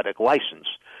of poetic license.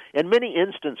 In many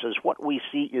instances, what we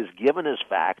see is given as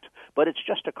fact, but it's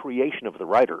just a creation of the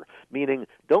writer, meaning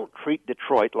don't treat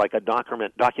Detroit like a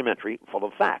documentary full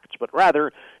of facts, but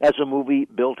rather as a movie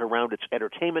built around its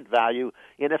entertainment value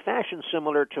in a fashion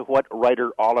similar to what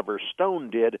writer Oliver Stone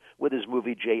did with his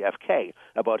movie JFK,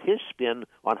 about his spin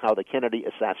on how the Kennedy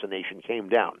assassination came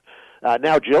down.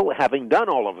 Now, Jill, having done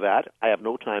all of that, I have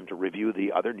no time to review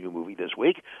the other new movie this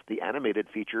week, the animated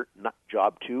feature Nut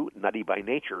Job 2, Nutty by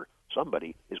Nature.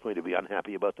 Somebody is going to be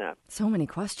unhappy about that. So many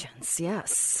questions,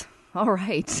 yes. All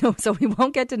right, so we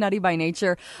won't get to Nutty by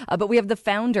Nature, but we have The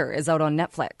Founder is out on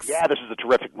Netflix. Yeah, this is a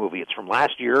terrific movie. It's from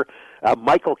last year.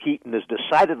 Michael Keaton is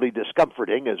decidedly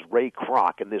discomforting as Ray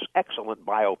Kroc in this excellent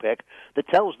biopic that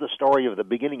tells the story of the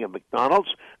beginning of McDonald's,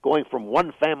 going from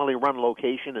one family-run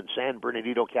location in San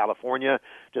Bernardino, California,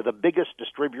 to the biggest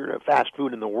distributor of fast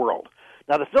food in the world.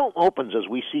 Now, the film opens as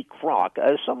we see Kroc,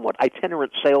 a somewhat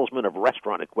itinerant salesman of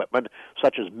restaurant equipment,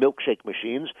 such as milkshake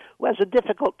machines, who has a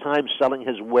difficult time selling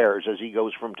his wares as he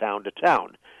goes from town to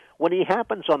town. When he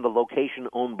happens on the location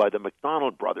owned by the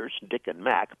McDonald brothers, Dick and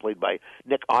Mac, played by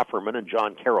Nick Offerman and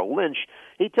John Carroll Lynch,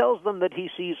 he tells them that he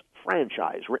sees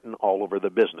franchise written all over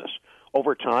the business.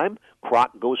 Over time,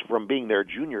 Kroc goes from being their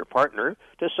junior partner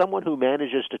to someone who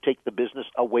manages to take the business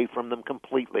away from them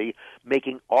completely,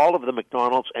 making all of the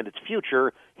McDonald's and its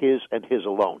future his and his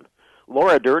alone.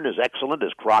 Laura Dern is excellent as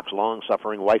Kroc's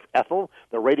long-suffering wife, Ethel.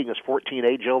 The rating is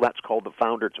 14A, Jill. That's called The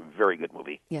Founder. It's a very good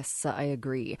movie. Yes, I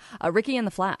agree. Ricky and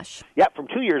the Flash. Yeah, from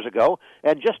 2 years ago.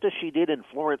 And just as she did in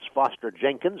Florence Foster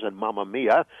Jenkins and Mamma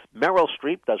Mia, Meryl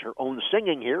Streep does her own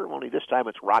singing here, only this time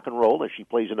it's rock and roll as she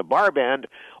plays in a bar band,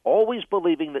 always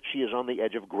believing that she is on the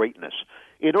edge of greatness.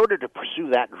 In order to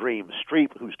pursue that dream,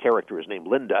 Streep, whose character is named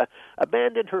Linda,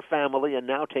 abandoned her family and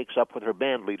now takes up with her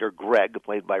band leader, Greg,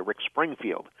 played by Rick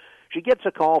Springfield. She gets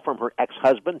a call from her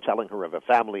ex-husband telling her of a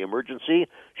family emergency.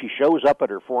 She shows up at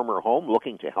her former home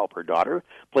looking to help her daughter,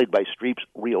 played by Streep's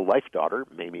real-life daughter,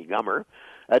 Mamie Gummer.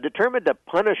 Determined to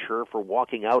punish her for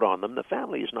walking out on them, the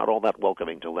family is not all that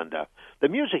welcoming to Linda. The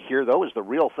music here, though, is the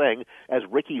real thing, as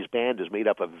Ricky's band is made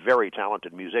up of very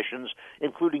talented musicians,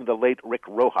 including the late Rick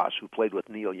Rojas, who played with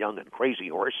Neil Young in Crazy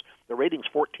Horse. The rating's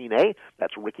 14A.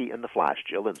 That's Ricky and the Flash,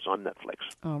 Jill, and it's on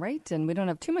Netflix. All right, and we don't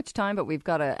have too much time, but we've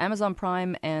got Amazon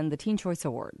Prime and the Teen Choice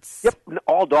Awards. Yep,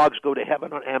 All Dogs Go to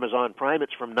Heaven on Amazon Prime.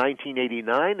 It's from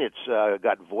 1989. It's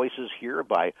got voices here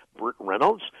by Burt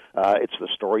Reynolds. It's the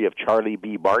story of Charlie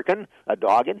B. Barkin, a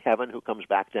dog in heaven who comes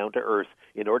back down to earth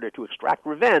in order to extract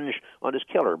revenge on his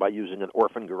killer by using an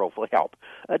orphan girl for help.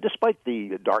 Despite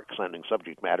the dark-sounding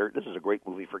subject matter, this is a great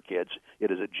movie for kids. It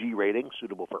is a G rating,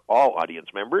 suitable for all audience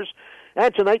members.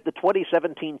 And tonight, the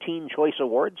 2017 Teen Choice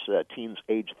Awards, teens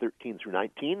aged 13 through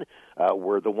 19,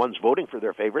 were the ones voting for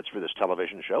their favorites for this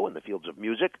television show in the fields of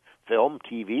music, film,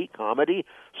 TV, comedy,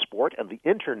 sport, and the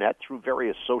Internet through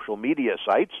various social media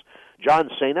sites.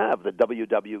 John Cena of the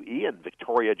WWE and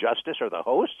Victoria Justice are the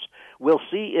hosts. We'll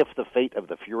see if The Fate of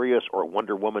the Furious or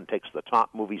Wonder Woman takes the top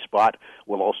movie spot.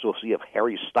 We'll also see if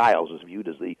Harry Styles is viewed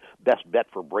as the best bet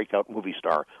for breakout movie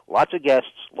star. Lots of guests,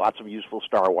 lots of useful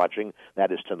star watching.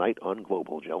 That is tonight on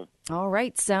Global, Jill. All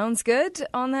right, sounds good.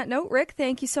 On that note, Rick,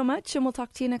 thank you so much, and we'll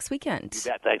talk to you next weekend. You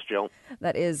bet. Thanks, Jill.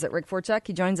 That is Rick Forchuk.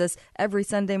 He joins us every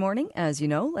Sunday morning, as you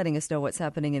know, letting us know what's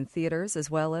happening in theaters as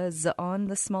well as on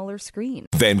the smaller screen.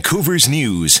 Vancouver's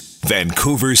News,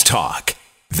 Vancouver's Talk.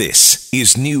 This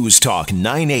is News Talk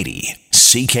 980,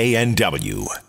 CKNW.